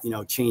with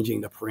changing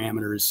the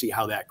parameters, see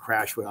how that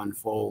crash would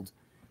unfold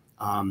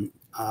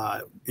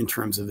in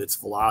terms of its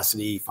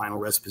velocity, final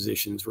rest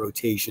positions,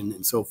 rotation,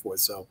 and so forth.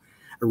 So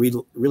a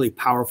really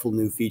powerful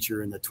new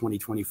feature in the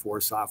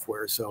 2024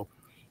 software. So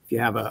if you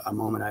have a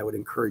moment, I would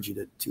encourage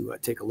you to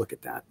take a look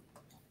at that.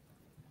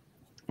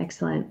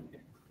 Excellent.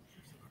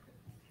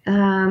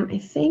 I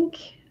think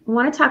I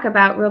want to talk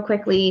about real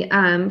quickly,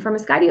 from a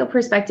Skydio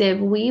perspective,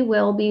 we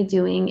will be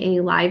doing a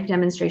live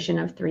demonstration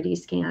of 3D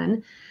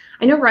scan.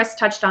 I know Russ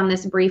touched on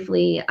this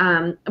briefly,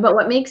 but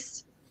what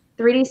makes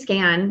 3D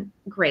scan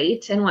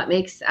great and what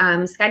makes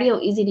Skydio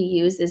easy to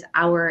use is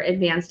our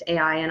advanced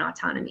AI and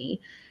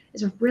autonomy.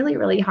 It's really,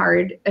 really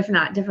hard, if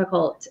not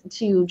difficult,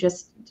 to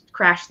just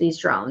crash these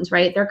drones,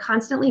 right? They're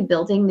constantly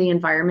building the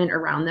environment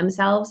around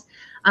themselves.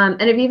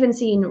 And I've even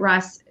seen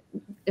Russ,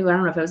 I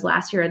don't know if it was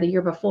last year or the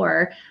year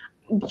before,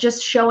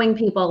 just showing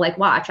people like,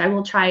 watch, I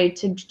will try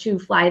to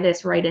fly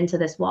this right into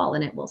this wall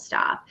and it will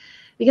stop.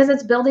 Because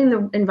it's building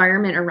the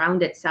environment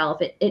around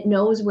itself. It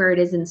knows where it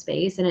is in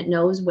space, and it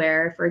knows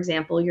where, for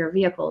example, your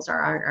vehicles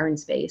are in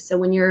space. So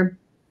when you're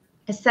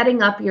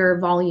setting up your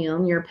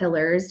volume, your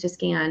pillars to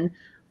scan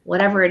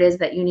whatever it is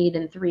that you need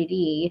in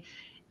 3D,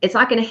 it's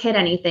not going to hit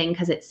anything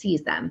because it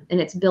sees them.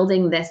 And it's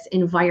building this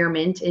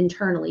environment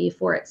internally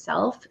for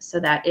itself so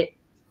that it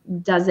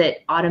does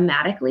it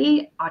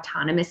automatically,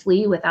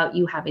 autonomously, without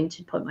you having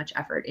to put much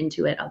effort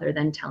into it other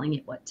than telling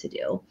it what to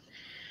do.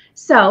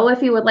 So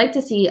if you would like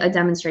to see a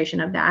demonstration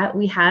of that,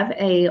 we have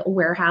a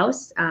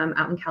warehouse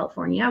out in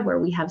California where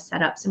we have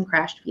set up some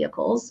crashed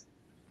vehicles.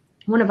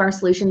 One of our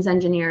solutions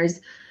engineers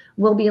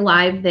will be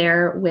live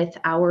there with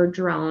our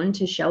drone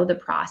to show the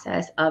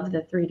process of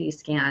the 3D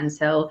scan.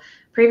 So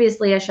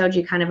previously I showed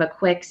you kind of a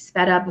quick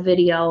sped up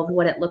video of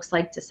what it looks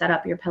like to set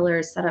up your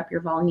pillars, set up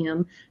your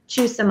volume,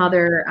 choose some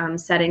other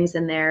settings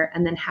in there,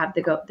 and then have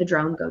the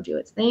drone go do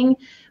its thing.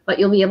 But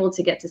you'll be able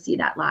to get to see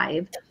that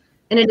live.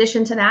 In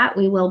addition to that,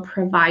 we will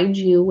provide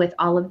you with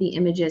all of the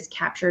images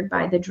captured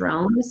by the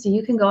drone. So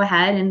you can go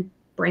ahead and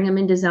bring them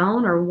into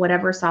Zone or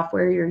whatever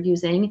software you're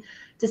using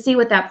to see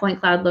what that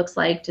point cloud looks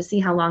like, to see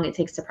how long it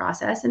takes to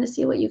process, and to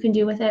see what you can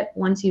do with it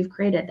once you've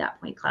created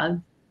that point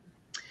cloud.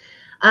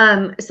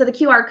 So the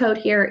QR code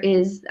here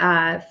is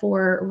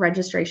for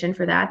registration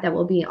for that. That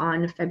will be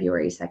on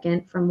February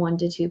 2nd from 1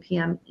 to 2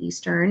 p.m.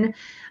 Eastern.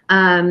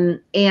 And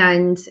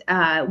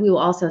we will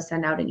also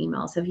send out an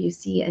email. So if you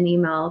see an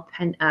email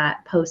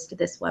post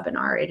this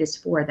webinar, it is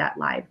for that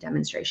live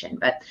demonstration.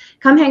 But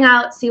come hang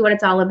out, see what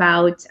it's all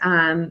about.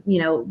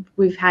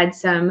 We've had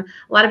a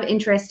lot of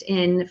interest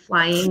in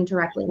flying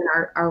directly in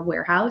our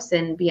warehouse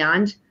and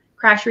beyond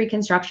crash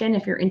reconstruction.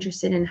 If you're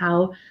interested in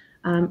how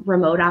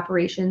remote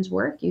operations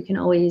work, you can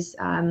always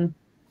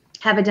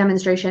have a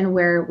demonstration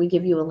where we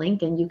give you a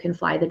link and you can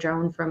fly the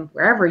drone from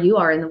wherever you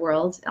are in the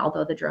world,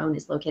 although the drone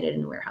is located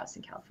in a warehouse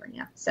in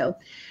California. So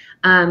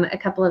a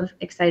couple of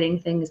exciting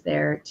things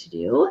there to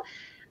do.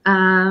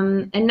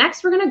 And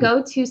next we're going to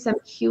go to some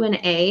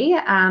Q&A.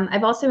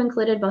 I've also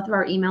included both of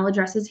our email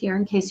addresses here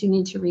in case you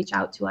need to reach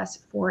out to us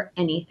for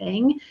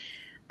anything.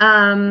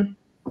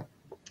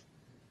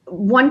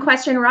 One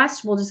question,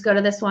 Russ, we'll just go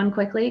to this one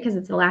quickly because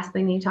it's the last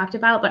thing that you talked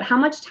about, but how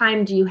much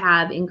time do you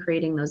have in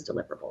creating those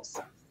deliverables?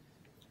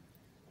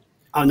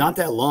 Not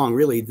that long,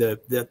 really.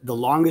 The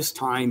longest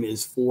time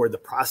is for the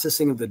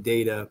processing of the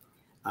data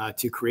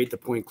to create the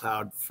point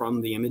cloud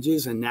from the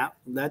images, and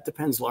that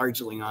depends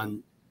largely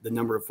on the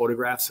number of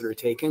photographs that are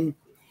taken.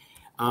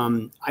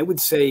 I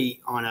would say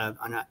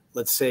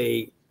let's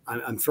say,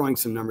 I'm throwing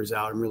some numbers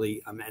out.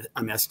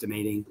 I'm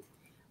estimating.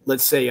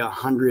 Let's say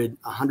 100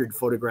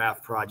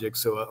 photograph project.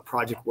 So a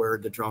project where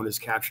the drone has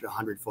captured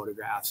 100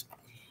 photographs.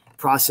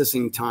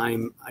 Processing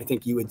time, I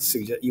think you had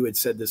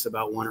said this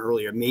about one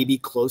earlier, maybe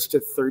close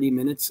to 30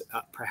 minutes,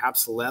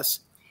 perhaps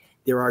less.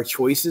 There are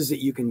choices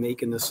that you can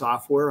make in the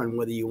software on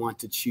whether you want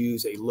to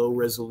choose a low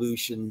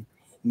resolution,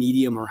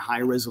 medium, or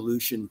high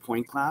resolution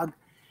point cloud.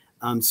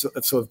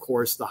 So of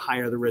course, the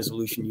higher the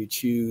resolution you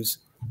choose,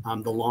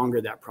 the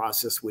longer that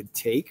process would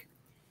take.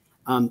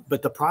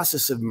 But the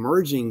process of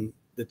merging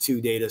the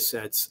two data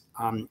sets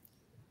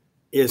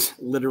is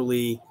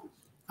literally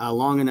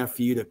long enough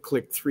for you to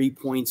click 3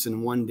 points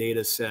in one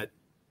data set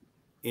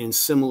and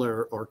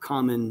similar or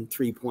common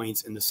 3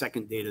 points in the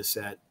second data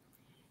set,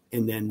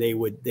 and then they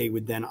would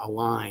then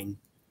align.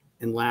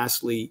 And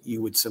lastly,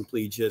 you would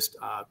simply just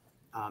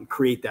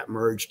create that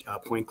merged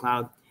point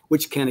cloud,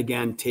 which can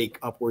again take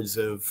upwards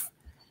of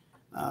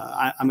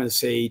I'm going to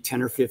say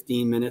 10 or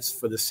 15 minutes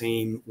for the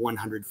same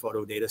 100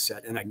 photo data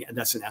set. And again,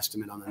 that's an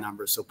estimate on the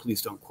number, so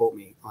please don't quote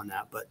me on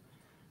that, but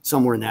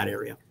somewhere in that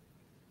area.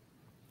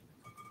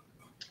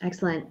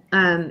 Excellent.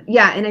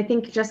 Yeah, and I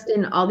think just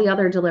in all the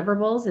other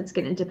deliverables, it's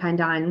going to depend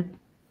on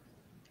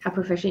how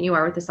proficient you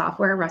are with the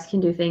software. Russ can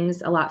do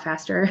things a lot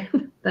faster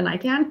than I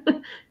can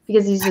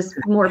because he's just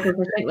more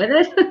proficient with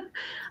it.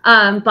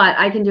 But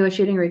I can do a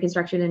shooting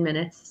reconstruction in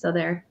minutes. So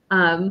there.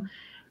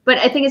 But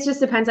I think it just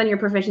depends on your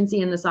proficiency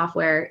in the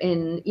software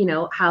and, you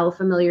know, how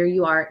familiar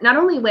you are, not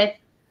only with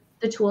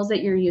the tools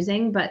that you're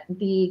using, but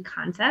the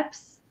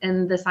concepts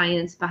and the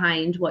science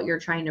behind what you're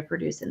trying to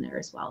produce in there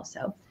as well.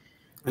 So.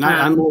 And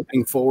I'm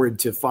looking forward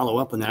to follow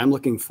up on that. I'm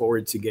looking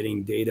forward to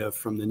getting data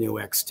from the new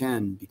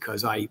X10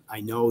 because I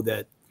know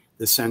that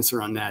the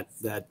sensor on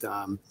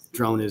that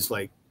drone is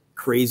like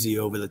crazy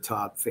over the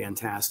top,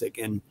 fantastic.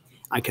 And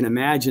I can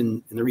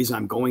imagine, and the reason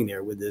I'm going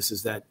there with this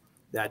is that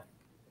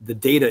the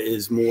data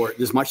is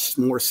there's much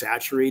more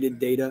saturated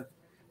data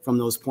from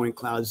those point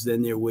clouds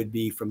than there would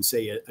be from,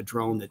 say, a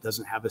drone that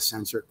doesn't have a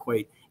sensor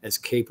quite as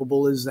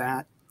capable as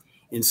that.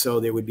 And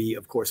so there would be,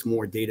 of course,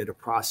 more data to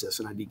process.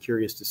 And I'd be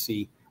curious to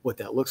see what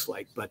that looks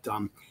like. But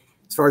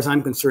as far as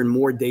I'm concerned,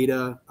 more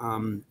data,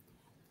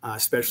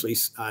 especially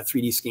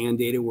 3D scan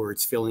data where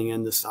it's filling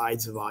in the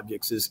sides of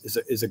objects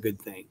is a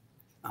good thing,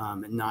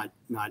 and not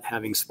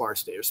having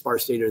sparse data.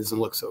 Sparse data doesn't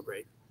look so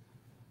great.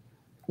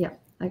 Yeah,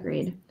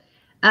 agreed.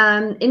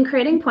 In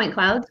creating point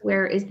clouds,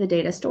 where is the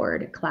data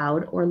stored,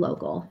 cloud or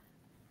local?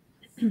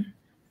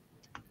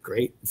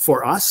 Great.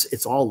 For us,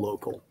 it's all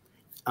local.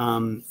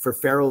 For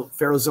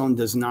FARO Zone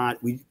does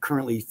not, we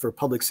currently, for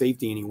public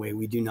safety anyway,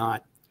 we do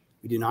not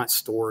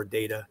store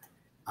data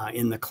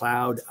in the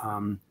cloud.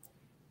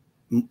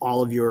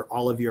 All of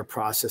your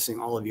processing,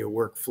 all of your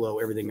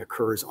workflow, everything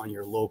occurs on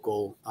your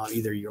local,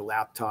 either your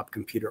laptop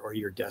computer or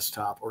your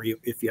desktop, or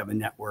if you have a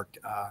networked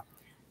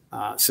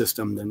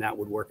system, then that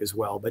would work as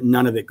well. But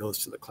none of it goes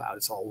to the cloud.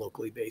 It's all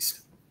locally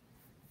based.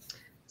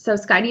 So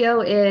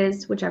Skydio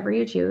is whichever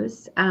you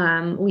choose.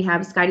 We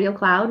have Skydio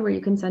Cloud where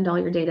you can send all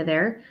your data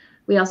there.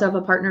 We also have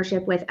a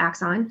partnership with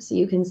Axon, so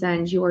you can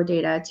send your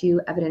data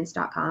to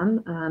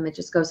evidence.com. It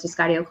just goes to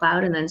Skydio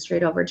Cloud and then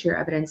straight over to your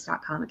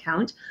evidence.com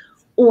account.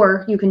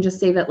 Or you can just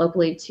save it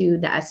locally to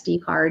the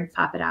SD card,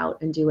 pop it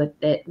out, and do with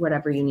it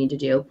whatever you need to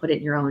do. Put it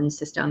in your own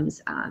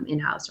systems,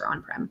 in-house or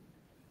on-prem.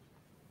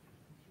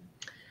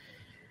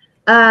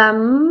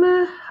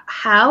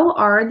 How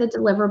are the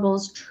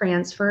deliverables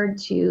transferred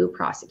to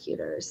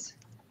prosecutors?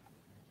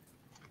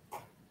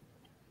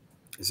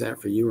 Is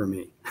that for you or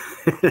me?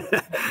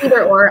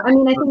 Either or. I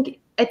mean,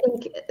 I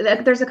think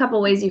that there's a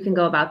couple ways you can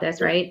go about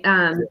this, right?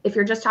 If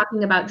you're just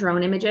talking about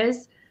drone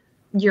images,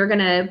 you're going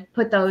to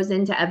put those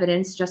into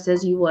evidence just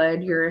as you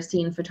would your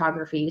scene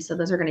photography. So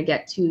those are going to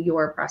get to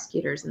your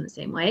prosecutors in the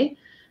same way.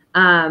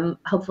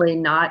 Hopefully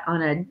not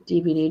on a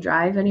DVD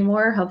drive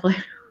anymore. Hopefully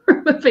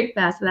we're moving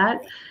past that.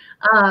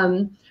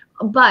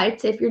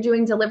 But if you're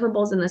doing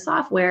deliverables in the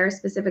software,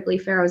 specifically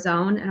FARO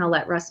Zone, and I'll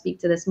let Russ speak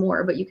to this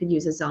more, but you could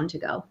use a Zone to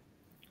go.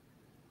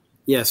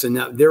 Yes, and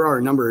there are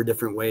a number of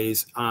different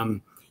ways.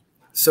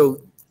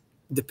 So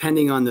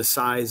depending on the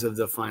size of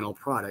the final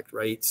product,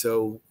 right?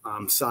 So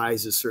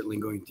size is certainly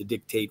going to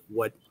dictate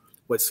what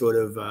sort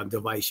of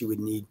device you would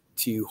need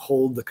to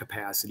hold the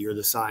capacity or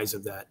the size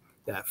of that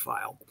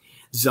file.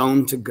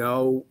 Zone to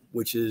go,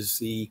 which is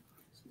the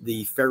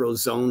FARO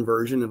Zone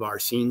version of our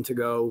Scene to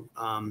Go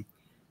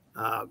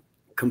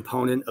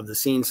component of the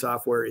Scene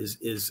software,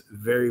 is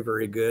very,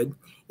 very good.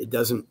 It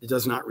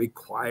does not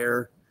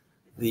require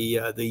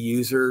the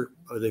user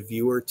or the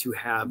viewer to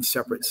have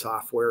separate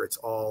software. It's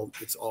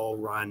all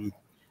run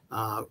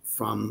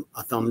from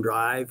a thumb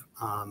drive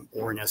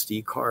or an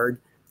SD card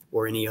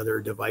or any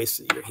other device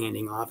that you're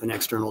handing off, an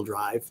external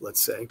drive, let's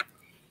say.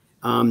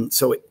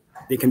 So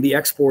they can be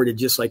exported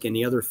just like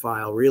any other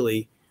file,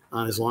 really,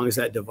 as long as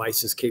that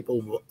device is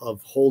capable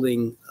of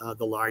holding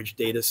the large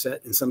data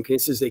set. In some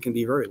cases, they can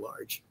be very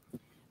large.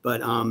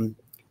 But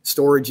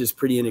storage is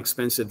pretty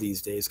inexpensive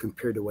these days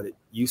compared to what it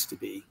used to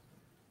be.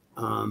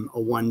 A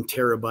 1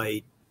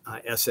 terabyte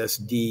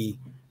SSD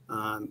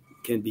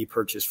can be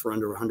purchased for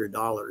under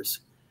 $100.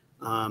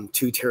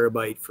 2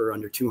 terabyte for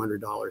under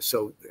 $200.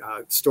 So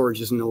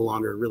storage is no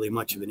longer really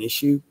much of an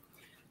issue.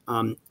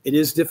 It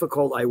is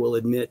difficult, I will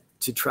admit,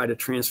 to try to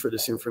transfer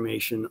this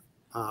information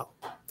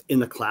in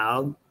the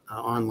cloud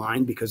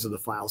online because of the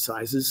file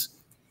sizes.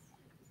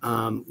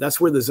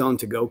 That's where the Zone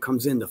to Go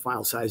comes in. The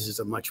file sizes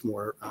are much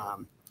more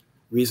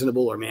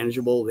reasonable or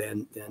manageable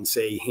than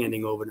say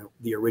handing over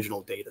the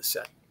original data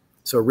set.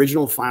 So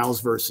original files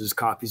versus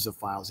copies of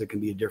files, there can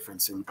be a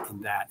difference in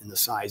the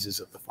sizes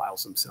of the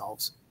files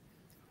themselves.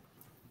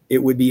 It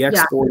would be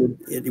exported.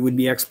 Yeah. It would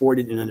be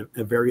exported in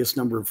a various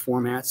number of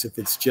formats. If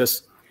it's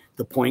just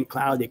the point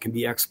cloud, it can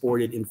be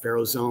exported in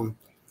FARO Zone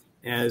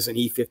as an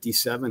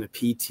E57, a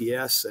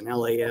PTS, an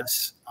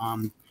LAS,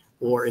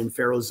 or in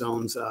FARO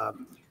Zone's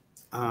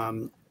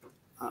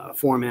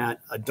format,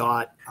 a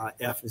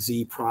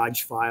 .fz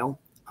proj file.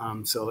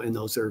 And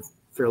those are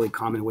fairly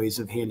common ways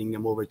of handing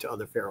them over to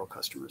other FARO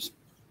customers.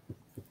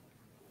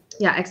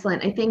 Yeah,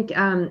 excellent. I think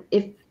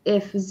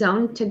if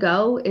Zone to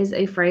Go is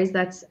a phrase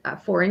that's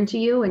foreign to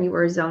you and you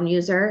were a Zone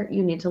user,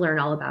 you need to learn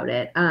all about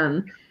it.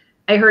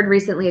 I I heard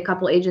recently a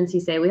couple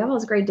agencies say, we have all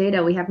this great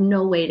data, we have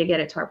no way to get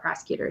it to our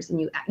prosecutors.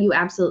 And you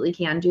absolutely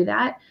can do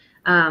that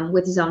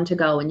with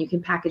Zone2Go, and you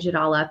can package it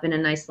all up in a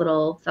nice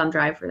little thumb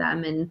drive for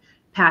them and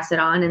pass it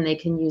on, and they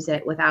can use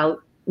it without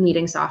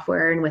needing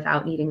software and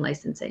without needing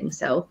licensing.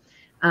 So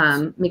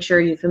make sure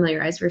you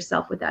familiarize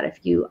yourself with that if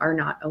you are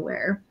not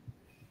aware.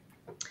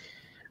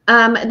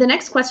 The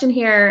next question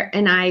here,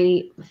 and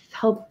I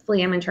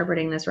hopefully I'm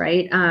interpreting this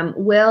right.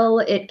 Will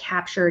it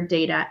capture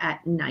data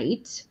at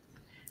night?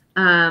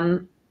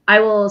 I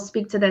will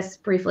speak to this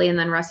briefly, and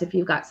then Russ, if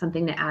you've got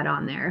something to add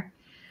on there.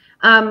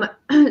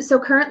 So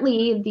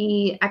currently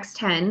the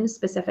X10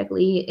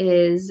 specifically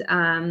is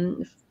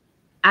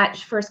at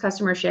first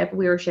customer ship,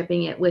 we were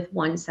shipping it with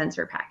one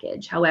sensor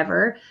package.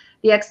 However,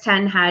 the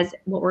X10 has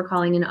what we're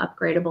calling an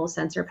upgradable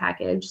sensor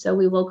package. So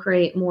we will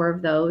create more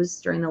of those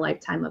during the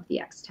lifetime of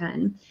the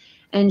X10.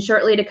 And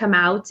shortly to come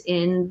out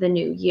in the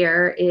new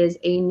year is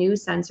a new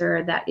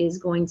sensor that is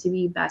going to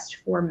be best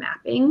for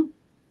mapping.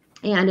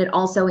 And it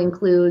also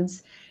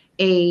includes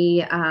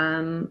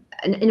an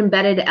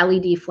embedded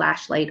LED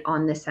flashlight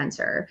on the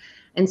sensor.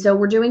 And so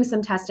we're doing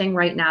some testing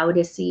right now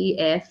to see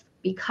if,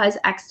 because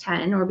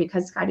X10 or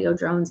because Skydio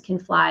drones can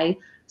fly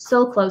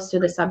so close to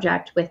the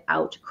subject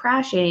without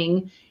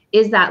crashing,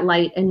 is that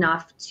light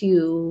enough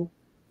to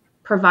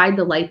provide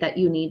the light that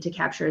you need to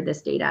capture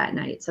this data at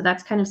night? So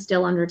that's kind of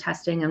still under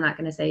testing. I'm not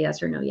going to say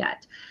yes or no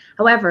yet.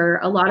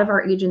 However, a lot of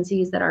our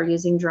agencies that are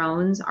using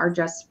drones are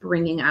just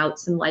bringing out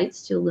some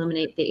lights to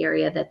illuminate the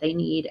area that they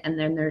need, and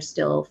then they're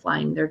still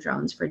flying their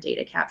drones for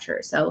data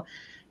capture. So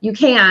you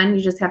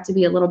just have to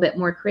be a little bit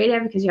more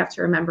creative, because you have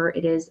to remember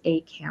it is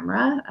a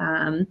camera.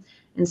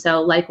 And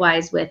so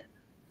likewise with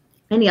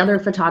any other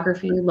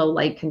photography, low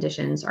light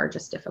conditions are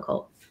just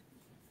difficult.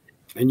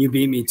 And you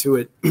beat me to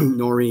it,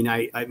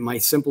 Noreen. My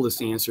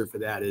simplest answer for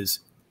that is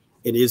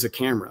it is a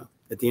camera.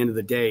 At the end of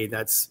the day,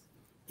 that's,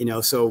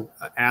 so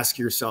ask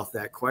yourself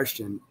that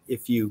question.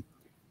 If you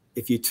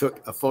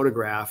took a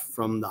photograph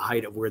from the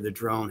height of where the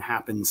drone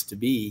happens to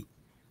be,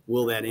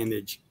 will that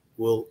image,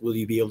 will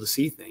you be able to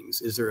see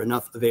things? Is there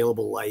enough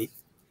available light,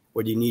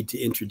 or do you need to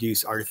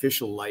introduce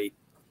artificial light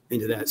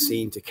into that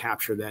scene to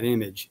capture that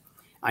image?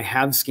 I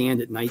have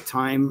scanned at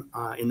nighttime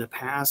in the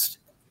past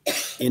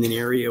in an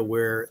area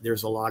where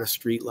there's a lot of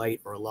street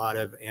light or a lot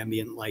of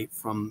ambient light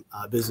from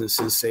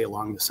businesses, say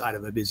along the side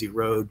of a busy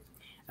road.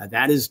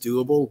 That is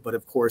doable, but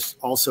of course,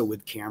 also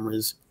with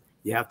cameras,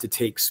 you have to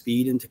take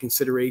speed into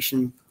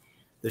consideration.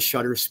 The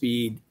shutter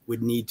speed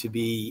would need to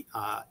be,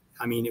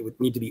 it would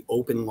need to be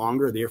open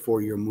longer.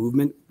 Therefore, your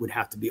movement would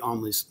have to be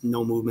almost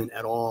no movement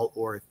at all,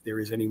 or if there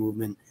is any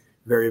movement,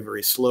 very,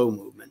 very slow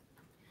movement.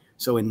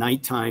 So in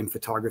nighttime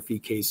photography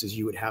cases,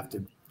 you would have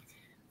to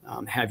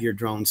have your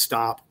drone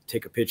stop,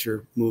 take a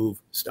picture,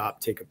 move, stop,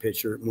 take a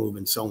picture, move,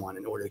 and so on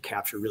in order to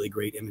capture really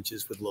great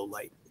images with low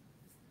light.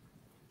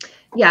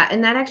 Yeah,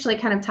 and that actually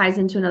kind of ties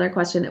into another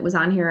question that was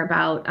on here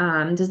about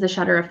does the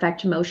shutter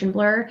affect motion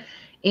blur?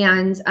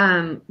 And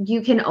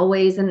you can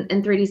always, and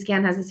 3D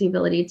Scan has this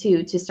ability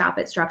to stop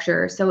its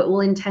structure. So it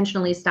will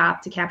intentionally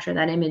stop to capture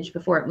that image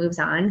before it moves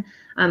on.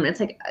 It's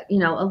like,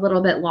 a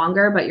little bit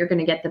longer, but you're going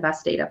to get the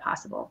best data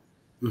possible.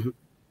 Mm-hmm.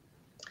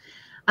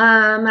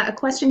 A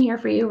question here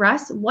for you,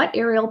 Russ. What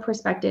aerial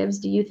perspectives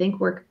do you think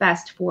work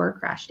best for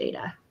crash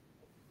data?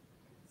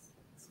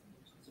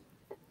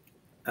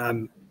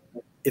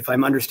 If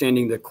I'm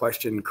understanding the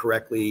question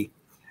correctly,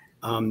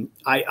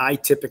 I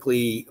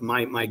typically,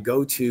 my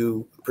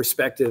go-to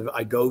perspective,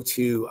 I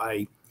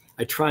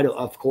try to,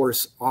 of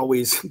course,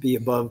 always be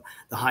above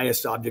the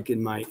highest object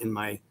in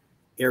my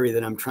area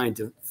that I'm trying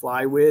to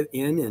fly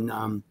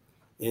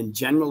and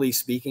generally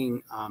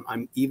speaking,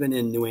 I'm even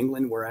in New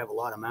England where I have a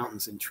lot of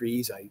mountains and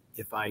trees.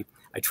 I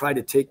try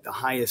to take the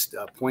highest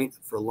point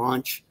for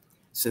launch,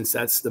 since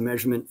that's the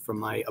measurement from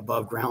my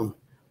above ground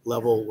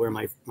level where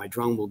my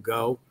drone will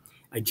go.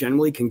 I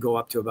generally can go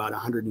up to about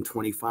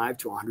 125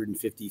 to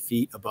 150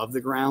 feet above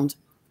the ground.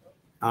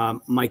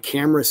 My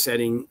camera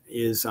setting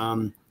is,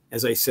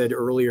 as I said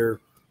earlier,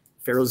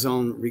 FARO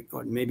Zone,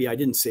 maybe I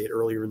didn't say it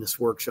earlier in this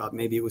workshop,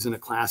 maybe it was in a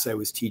class I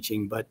was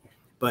teaching, but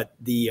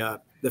the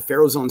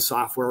FARO Zone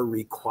software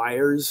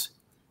requires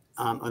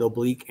an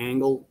oblique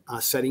angle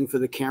setting for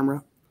the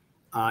camera.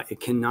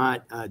 It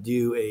cannot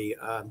do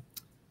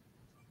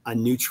a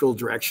neutral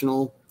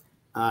directional.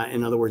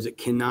 In other words, it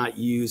cannot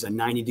use a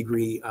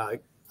 90-degree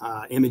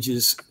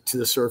images to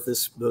the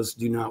surface. Those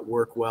do not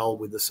work well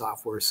with the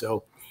software.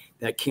 So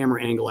that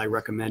camera angle I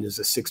recommend is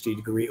a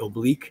 60-degree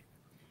oblique.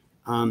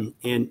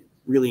 And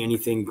really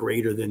anything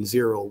greater than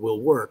 0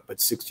 will work, but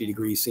 60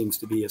 degrees seems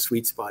to be a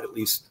sweet spot, at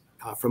least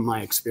from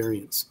my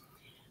experience.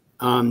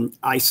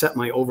 I set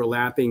my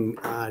overlapping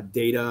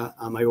data,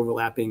 my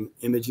overlapping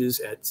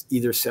images at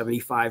either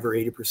 75 or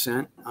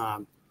 80%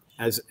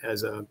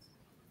 as a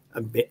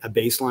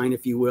baseline,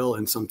 if you will,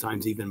 and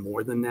sometimes even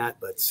more than that,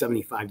 but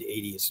 75 to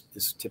 80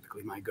 is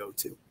typically my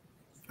go-to.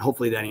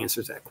 Hopefully that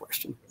answers that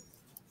question.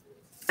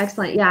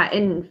 Excellent. Yeah,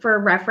 and for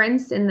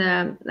reference, in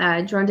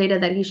the drone data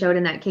that he showed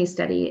in that case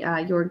study,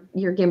 your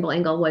gimbal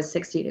angle was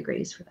 60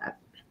 degrees for that.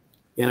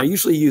 And I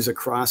usually use a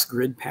cross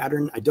grid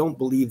pattern. I don't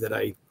believe that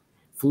I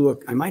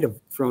might have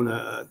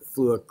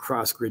flew a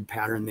cross grid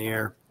pattern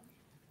there.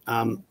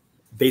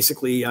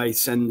 Basically, I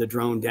send the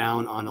drone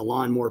down on a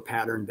lawnmower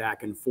pattern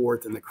back and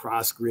forth, and the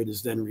cross grid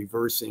is then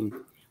reversing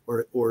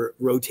or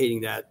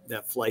rotating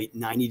that flight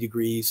 90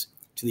 degrees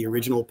to the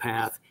original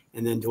path,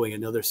 and then doing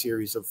another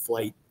series of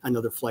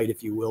another flight,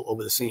 if you will,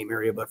 over the same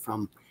area, but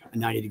from a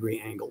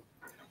 90-degree angle.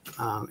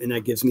 And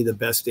that gives me the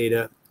best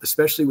data,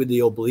 especially with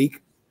the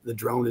oblique. The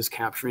drone is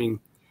capturing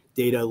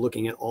data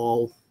looking at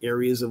all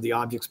areas of the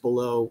objects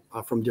below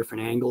from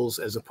different angles,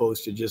 as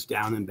opposed to just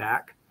down and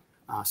back.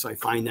 So I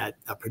find that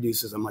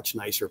produces a much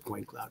nicer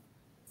point cloud.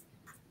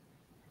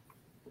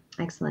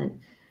 Excellent.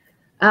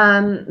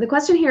 The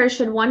question here is,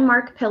 should one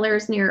mark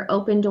pillars near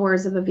open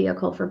doors of a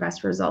vehicle for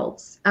best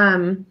results?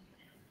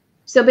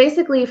 So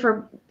basically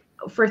for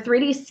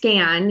 3D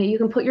scan, you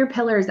can put your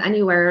pillars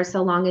anywhere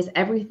so long as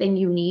everything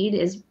you need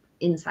is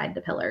inside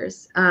the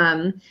pillars.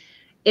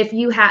 If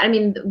you have, I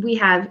mean, we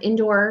have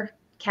indoor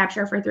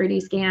capture for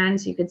 3D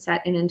scans. You could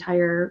set an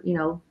entire,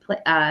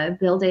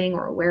 building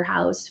or a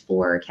warehouse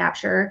for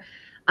capture.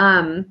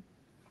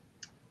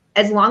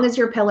 As long as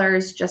your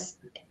pillars just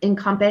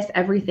encompass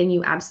everything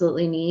you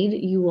absolutely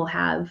need, you will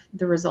have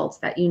the results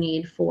that you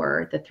need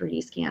for the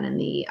 3D scan and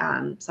the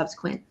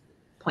subsequent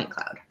point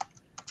cloud.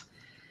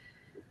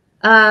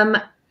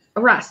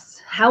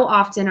 Russ, how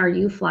often are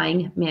you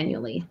flying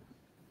manually?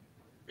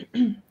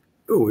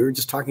 Oh, we were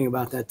just talking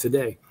about that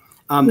today.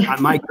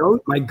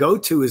 My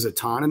go-to is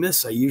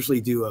autonomous. I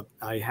usually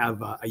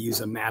I use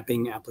a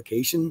mapping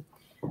application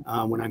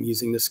when I'm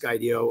using the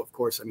Skydio. Of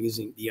course, I'm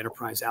using the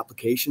enterprise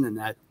application, and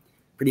that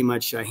pretty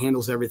much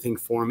handles everything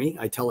for me.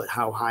 I tell it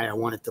how high I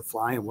want it to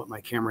fly and what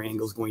my camera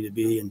angle is going to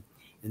be,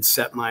 and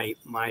set my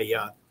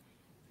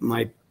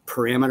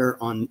parameter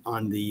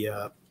on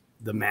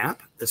the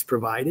map that's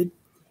provided,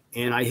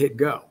 and I hit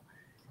go.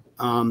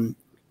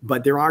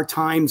 But there are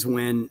times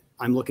when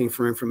I'm looking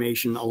for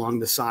information along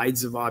the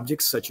sides of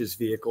objects, such as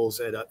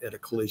vehicles at a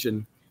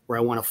collision, where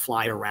I want to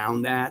fly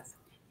around that,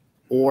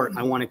 or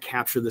I want to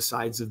capture the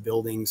sides of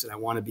buildings, and I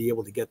want to be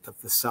able to get the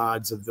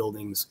facades of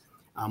buildings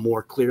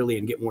more clearly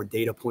and get more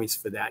data points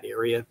for that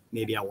area.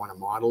 Maybe I want to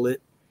model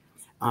it.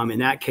 In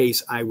that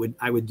case, I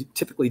would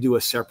typically do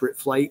a separate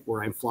flight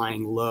where I'm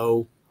flying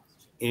low.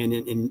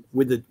 And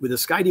with the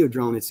Skydio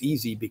drone, it's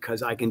easy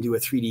because I can do a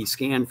 3D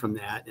scan from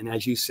that. And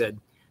as you said,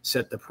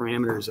 set the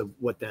parameters of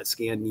what that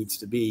scan needs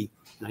to be.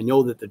 And I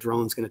know that the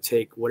drone's going to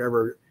take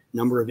whatever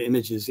number of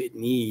images it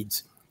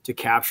needs to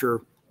capture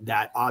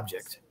that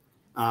object.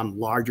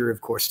 Larger, of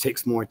course,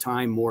 takes more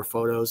time, more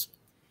photos.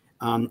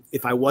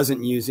 If I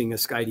wasn't using a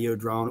Skydio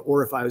drone,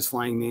 or if I was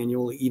flying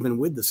manually, even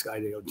with the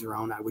Skydio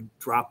drone, I would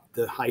drop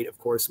the height, of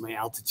course, my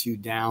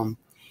altitude down,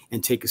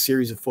 and take a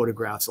series of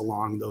photographs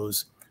along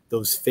those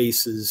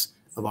faces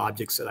of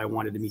objects that I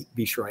wanted to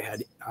be sure I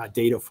had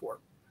data for.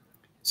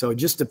 So it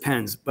just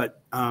depends,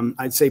 but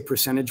I'd say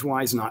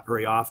percentage-wise, not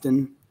very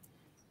often.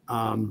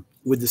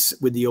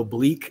 With the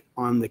oblique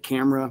on the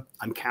camera,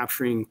 I'm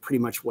capturing pretty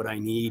much what I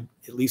need,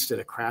 at least at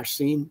a crash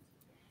scene.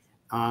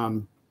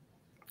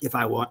 If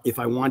I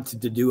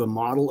wanted to do a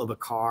model of a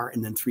car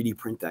and then 3D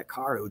print that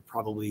car, I'd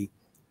probably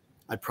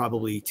do a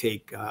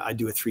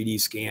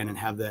 3D scan and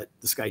have the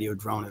Skydio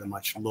drone at a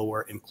much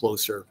lower and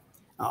closer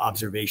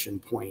observation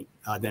point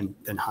than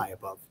high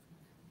above.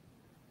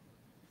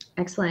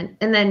 Excellent.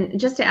 And then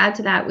just to add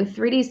to that, with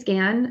 3D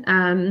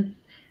scan,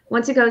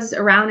 once it goes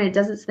around, it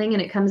does its thing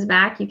and it comes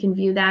back, you can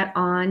view that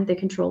on the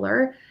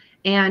controller.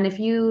 And if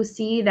you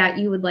see that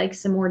you would like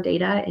some more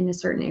data in a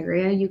certain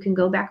area, you can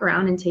go back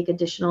around and take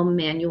additional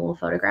manual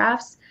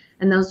photographs.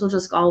 And those will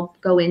just all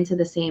go into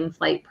the same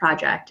flight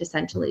project,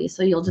 essentially.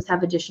 So you'll just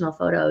have additional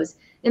photos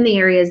in the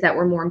areas that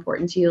were more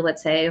important to you.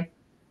 Let's say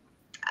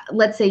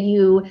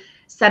you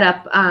set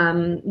up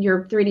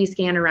your 3D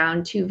scan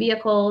around 2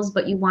 vehicles,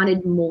 but you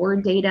wanted more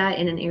data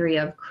in an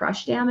area of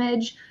crush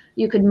damage.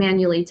 You could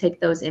manually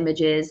take those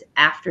images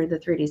after the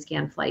 3D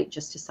scan flight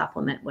just to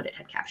supplement what it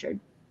had captured.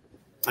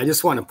 I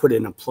just want to put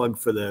in a plug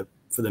for the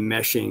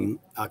meshing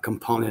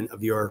component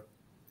of your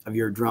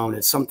drone.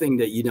 It's something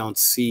that you don't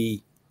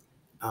see.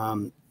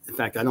 In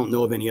fact, I don't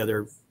know of any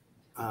other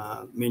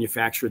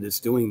manufacturer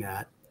that's doing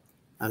that.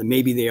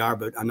 Maybe they are,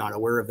 but I'm not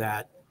aware of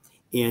that.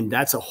 And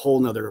that's a whole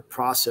nother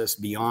process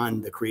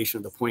beyond the creation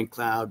of the point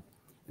cloud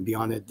and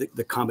beyond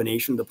the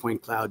combination of the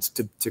point clouds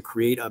to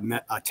create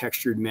a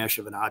textured mesh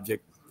of an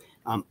object.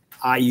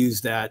 I use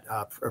that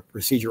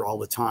procedure all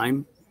the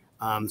time.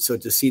 So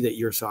to see that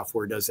your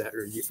software does that,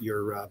 or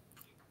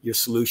your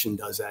solution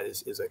does that,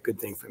 is a good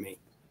thing for me.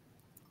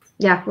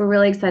 Yeah, we're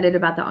really excited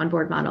about the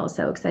onboard model.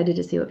 So excited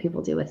to see what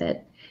people do with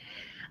it.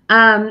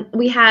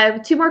 We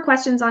have 2 more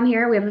questions on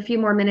here. We have a few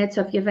more minutes.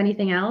 So if you have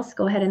anything else,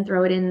 go ahead and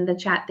throw it in the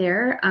chat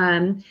there.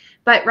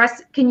 But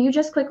Russ, can you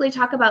just quickly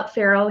talk about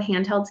FARO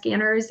handheld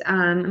scanners?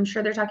 I'm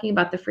sure they're talking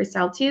about the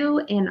Freestyle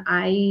 2, and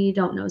I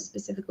don't know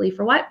specifically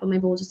for what, but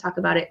maybe we'll just talk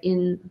about it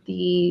in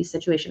the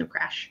situation of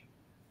crash.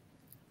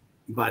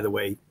 By the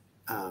way,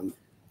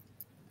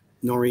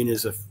 Noreen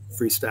is a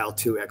Freestyle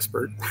 2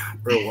 expert,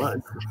 or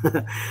was,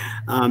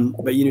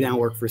 but you now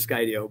work for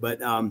Skydio. But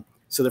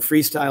so the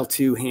Freestyle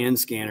 2 hand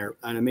scanner,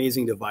 an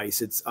amazing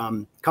device. It's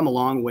come a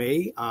long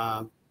way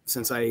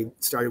since I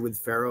started with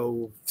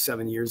FARO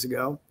 7 years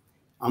ago,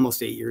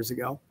 almost 8 years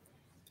ago.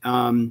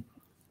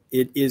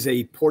 It is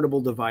a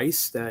portable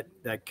device that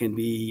can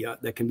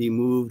be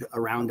moved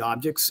around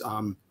objects.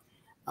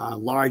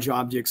 Large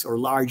objects or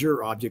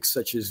larger objects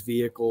such as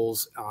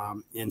vehicles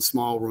in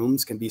small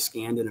rooms can be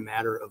scanned in a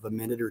matter of a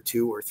minute or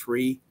 2 or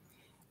 3.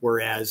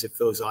 Whereas if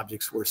those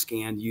objects were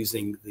scanned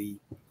using the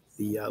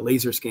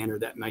laser scanner,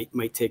 that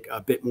might take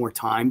a bit more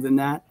time than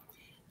that.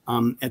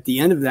 At the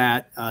end of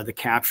that, the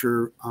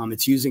capture,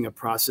 it's using a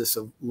process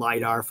of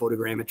LiDAR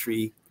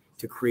photogrammetry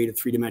to create a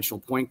 3-dimensional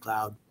point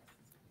cloud.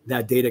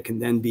 That data can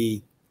then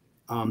be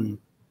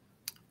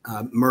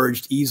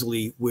merged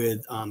easily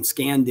with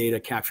scan data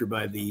captured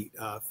by the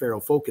FARO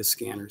Focus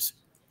scanners,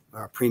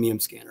 our premium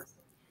scanner.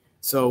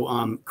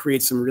 So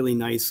create some really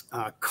nice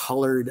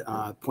colored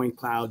point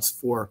clouds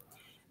for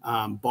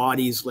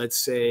bodies. Let's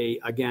say,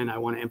 again, I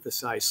want to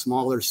emphasize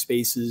smaller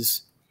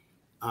spaces,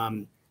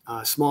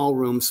 small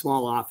rooms,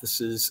 small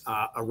offices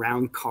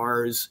around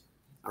cars,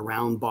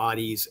 around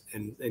bodies,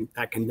 and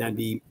that can then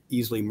be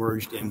easily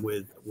merged in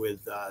with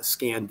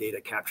scan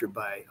data captured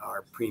by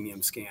our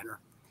premium scanner.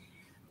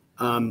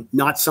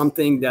 Not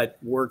something that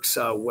works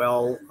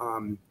well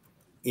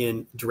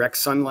in direct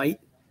sunlight.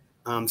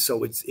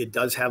 So it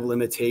does have a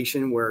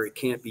limitation where it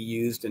can't be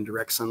used in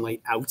direct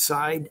sunlight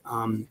outside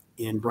on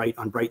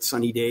bright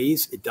sunny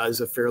days. It does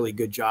a fairly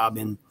good job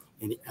in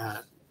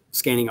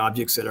scanning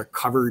objects that are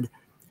covered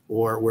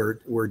or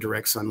where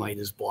direct sunlight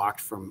is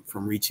blocked from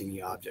reaching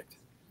the object.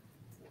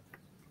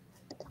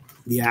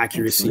 The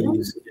accuracy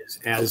is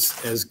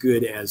as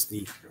good as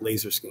the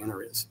laser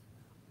scanner is.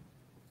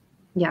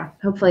 Yeah,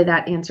 hopefully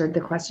that answered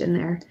the question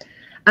there.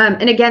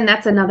 And again,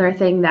 that's another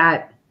thing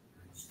that,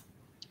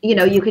 you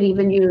know, you could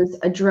even use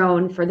a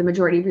drone for the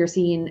majority of your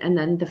scene and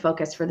then the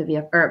focus for the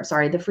vehicle, or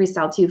sorry, the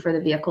Freestyle 2 for the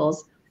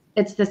vehicles.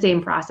 It's the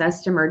same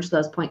process to merge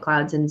those point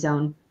clouds in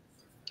zone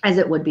as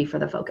it would be for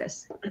the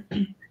focus.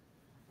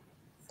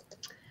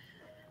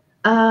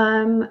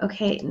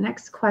 Okay,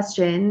 next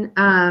question.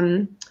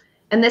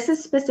 And this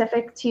is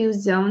specific to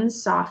Zone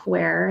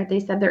software. They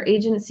said their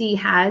agency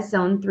has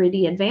Zone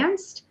 3D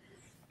Advanced,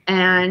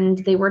 and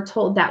they were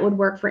told that would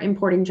work for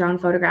importing drone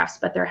photographs,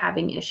 but they're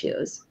having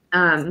issues.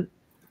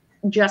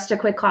 Just a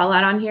quick call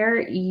out on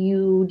here,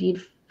 you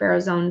need FARO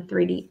Zone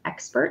 3D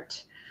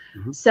Expert.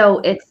 Mm-hmm. So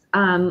it's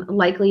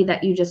likely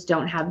that you just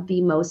don't have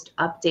the most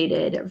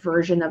updated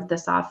version of the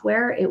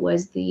software. It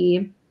was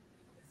the,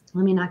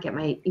 let me not get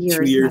my years.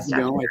 2 years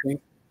ago, I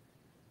think.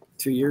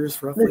 2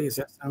 years roughly, does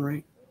that sound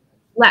right?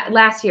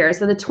 Last year,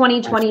 so the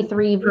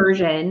 2023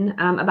 version,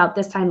 about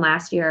this time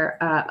last year,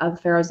 of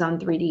FARO Zone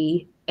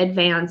 3D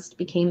Advanced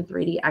became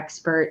 3D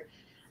Expert,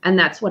 and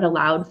that's what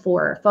allowed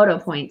for photo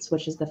points,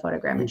 which is the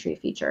photogrammetry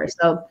feature.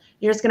 So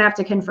you're just going to have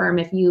to confirm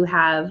if you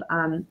have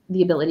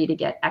the ability to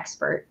get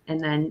Expert, and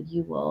then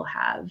you will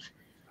have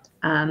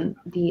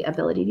the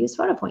ability to use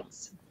photo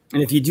points.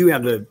 And if you do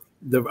have a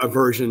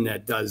version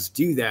that does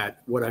do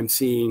that, what I'm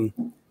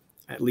seeing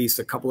at least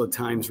a couple of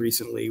times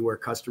recently where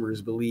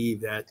customers believe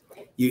that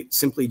you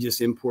simply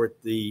just import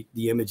the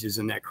images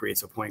and that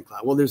creates a point cloud.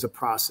 Well, there's a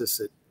process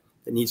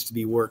that needs to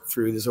be worked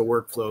through. There's a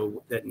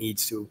workflow that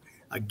needs to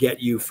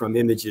get you from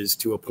images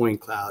to a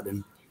point cloud.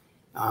 And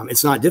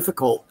it's not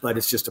difficult, but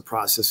it's just a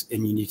process,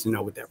 and you need to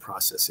know what that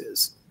process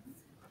is.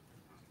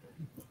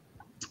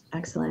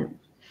 Excellent.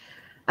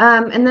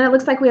 And then it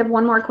looks like we have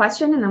one more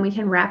question, and then we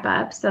can wrap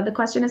up. So the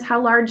question is,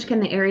 how large can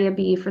the area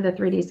be for the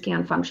 3D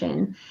scan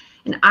function?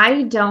 And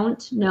I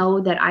don't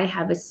know that I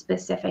have a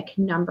specific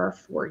number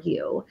for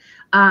you.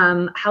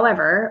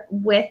 However,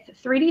 with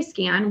 3D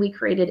scan, we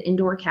created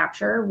indoor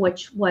capture,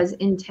 which was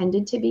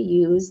intended to be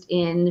used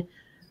in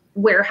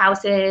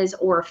warehouses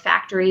or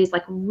factories,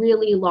 like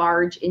really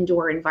large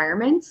indoor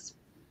environments.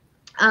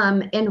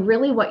 And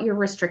really what you're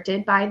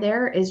restricted by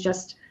there is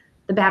just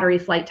the battery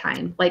flight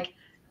time, like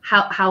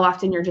how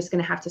often you're just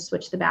going to have to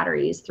switch the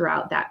batteries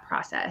throughout that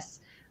process.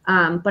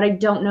 But I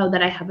don't know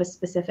that I have a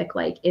specific,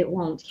 like, it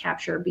won't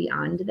capture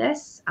beyond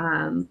this,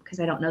 because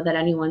I don't know that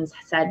anyone's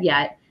said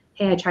yet,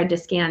 hey, I tried to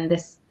scan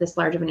this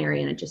large of an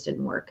area and it just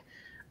didn't work.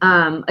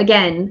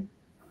 Again,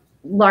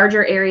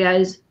 larger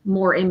areas,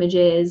 more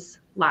images,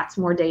 lots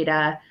more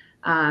data.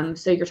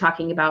 So you're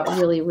talking about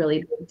really,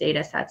 really big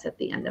data sets at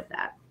the end of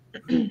that.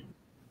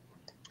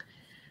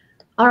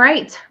 All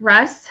right,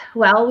 Russ.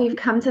 Well, we've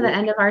come to the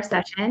end of our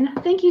session.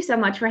 Thank you so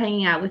much for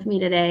hanging out with me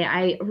today.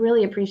 I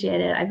really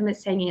appreciate it. I've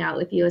missed hanging out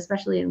with you,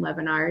 especially in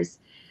webinars.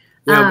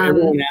 Yeah,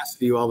 everyone asks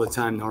for you all the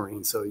time,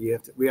 Noreen. So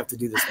we have to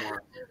do this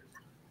more.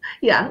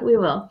 Yeah, we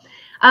will.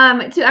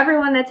 To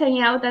everyone that's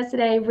hanging out with us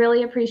today,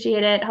 really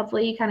appreciate it.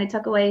 Hopefully you kind of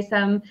took away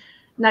some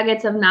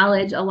nuggets of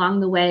knowledge along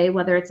the way,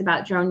 whether it's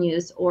about drone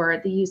use or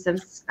the use of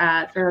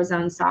FARO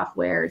Zone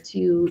software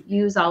to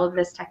use all of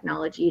this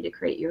technology to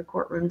create your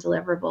courtroom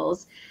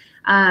deliverables.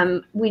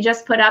 We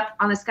just put up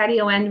on the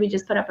Skydio end, we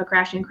just put up a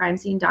crash and crime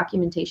scene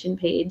documentation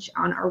page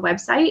on our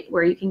website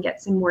where you can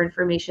get some more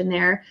information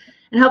there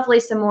and hopefully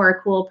some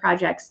more cool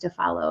projects to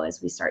follow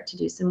as we start to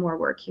do some more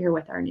work here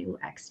with our new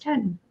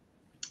X10.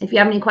 If you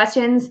have any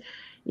questions,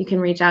 you can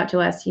reach out to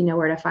us. You know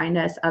where to find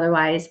us.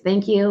 Otherwise,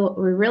 thank you.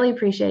 We really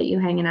appreciate you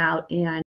hanging out, and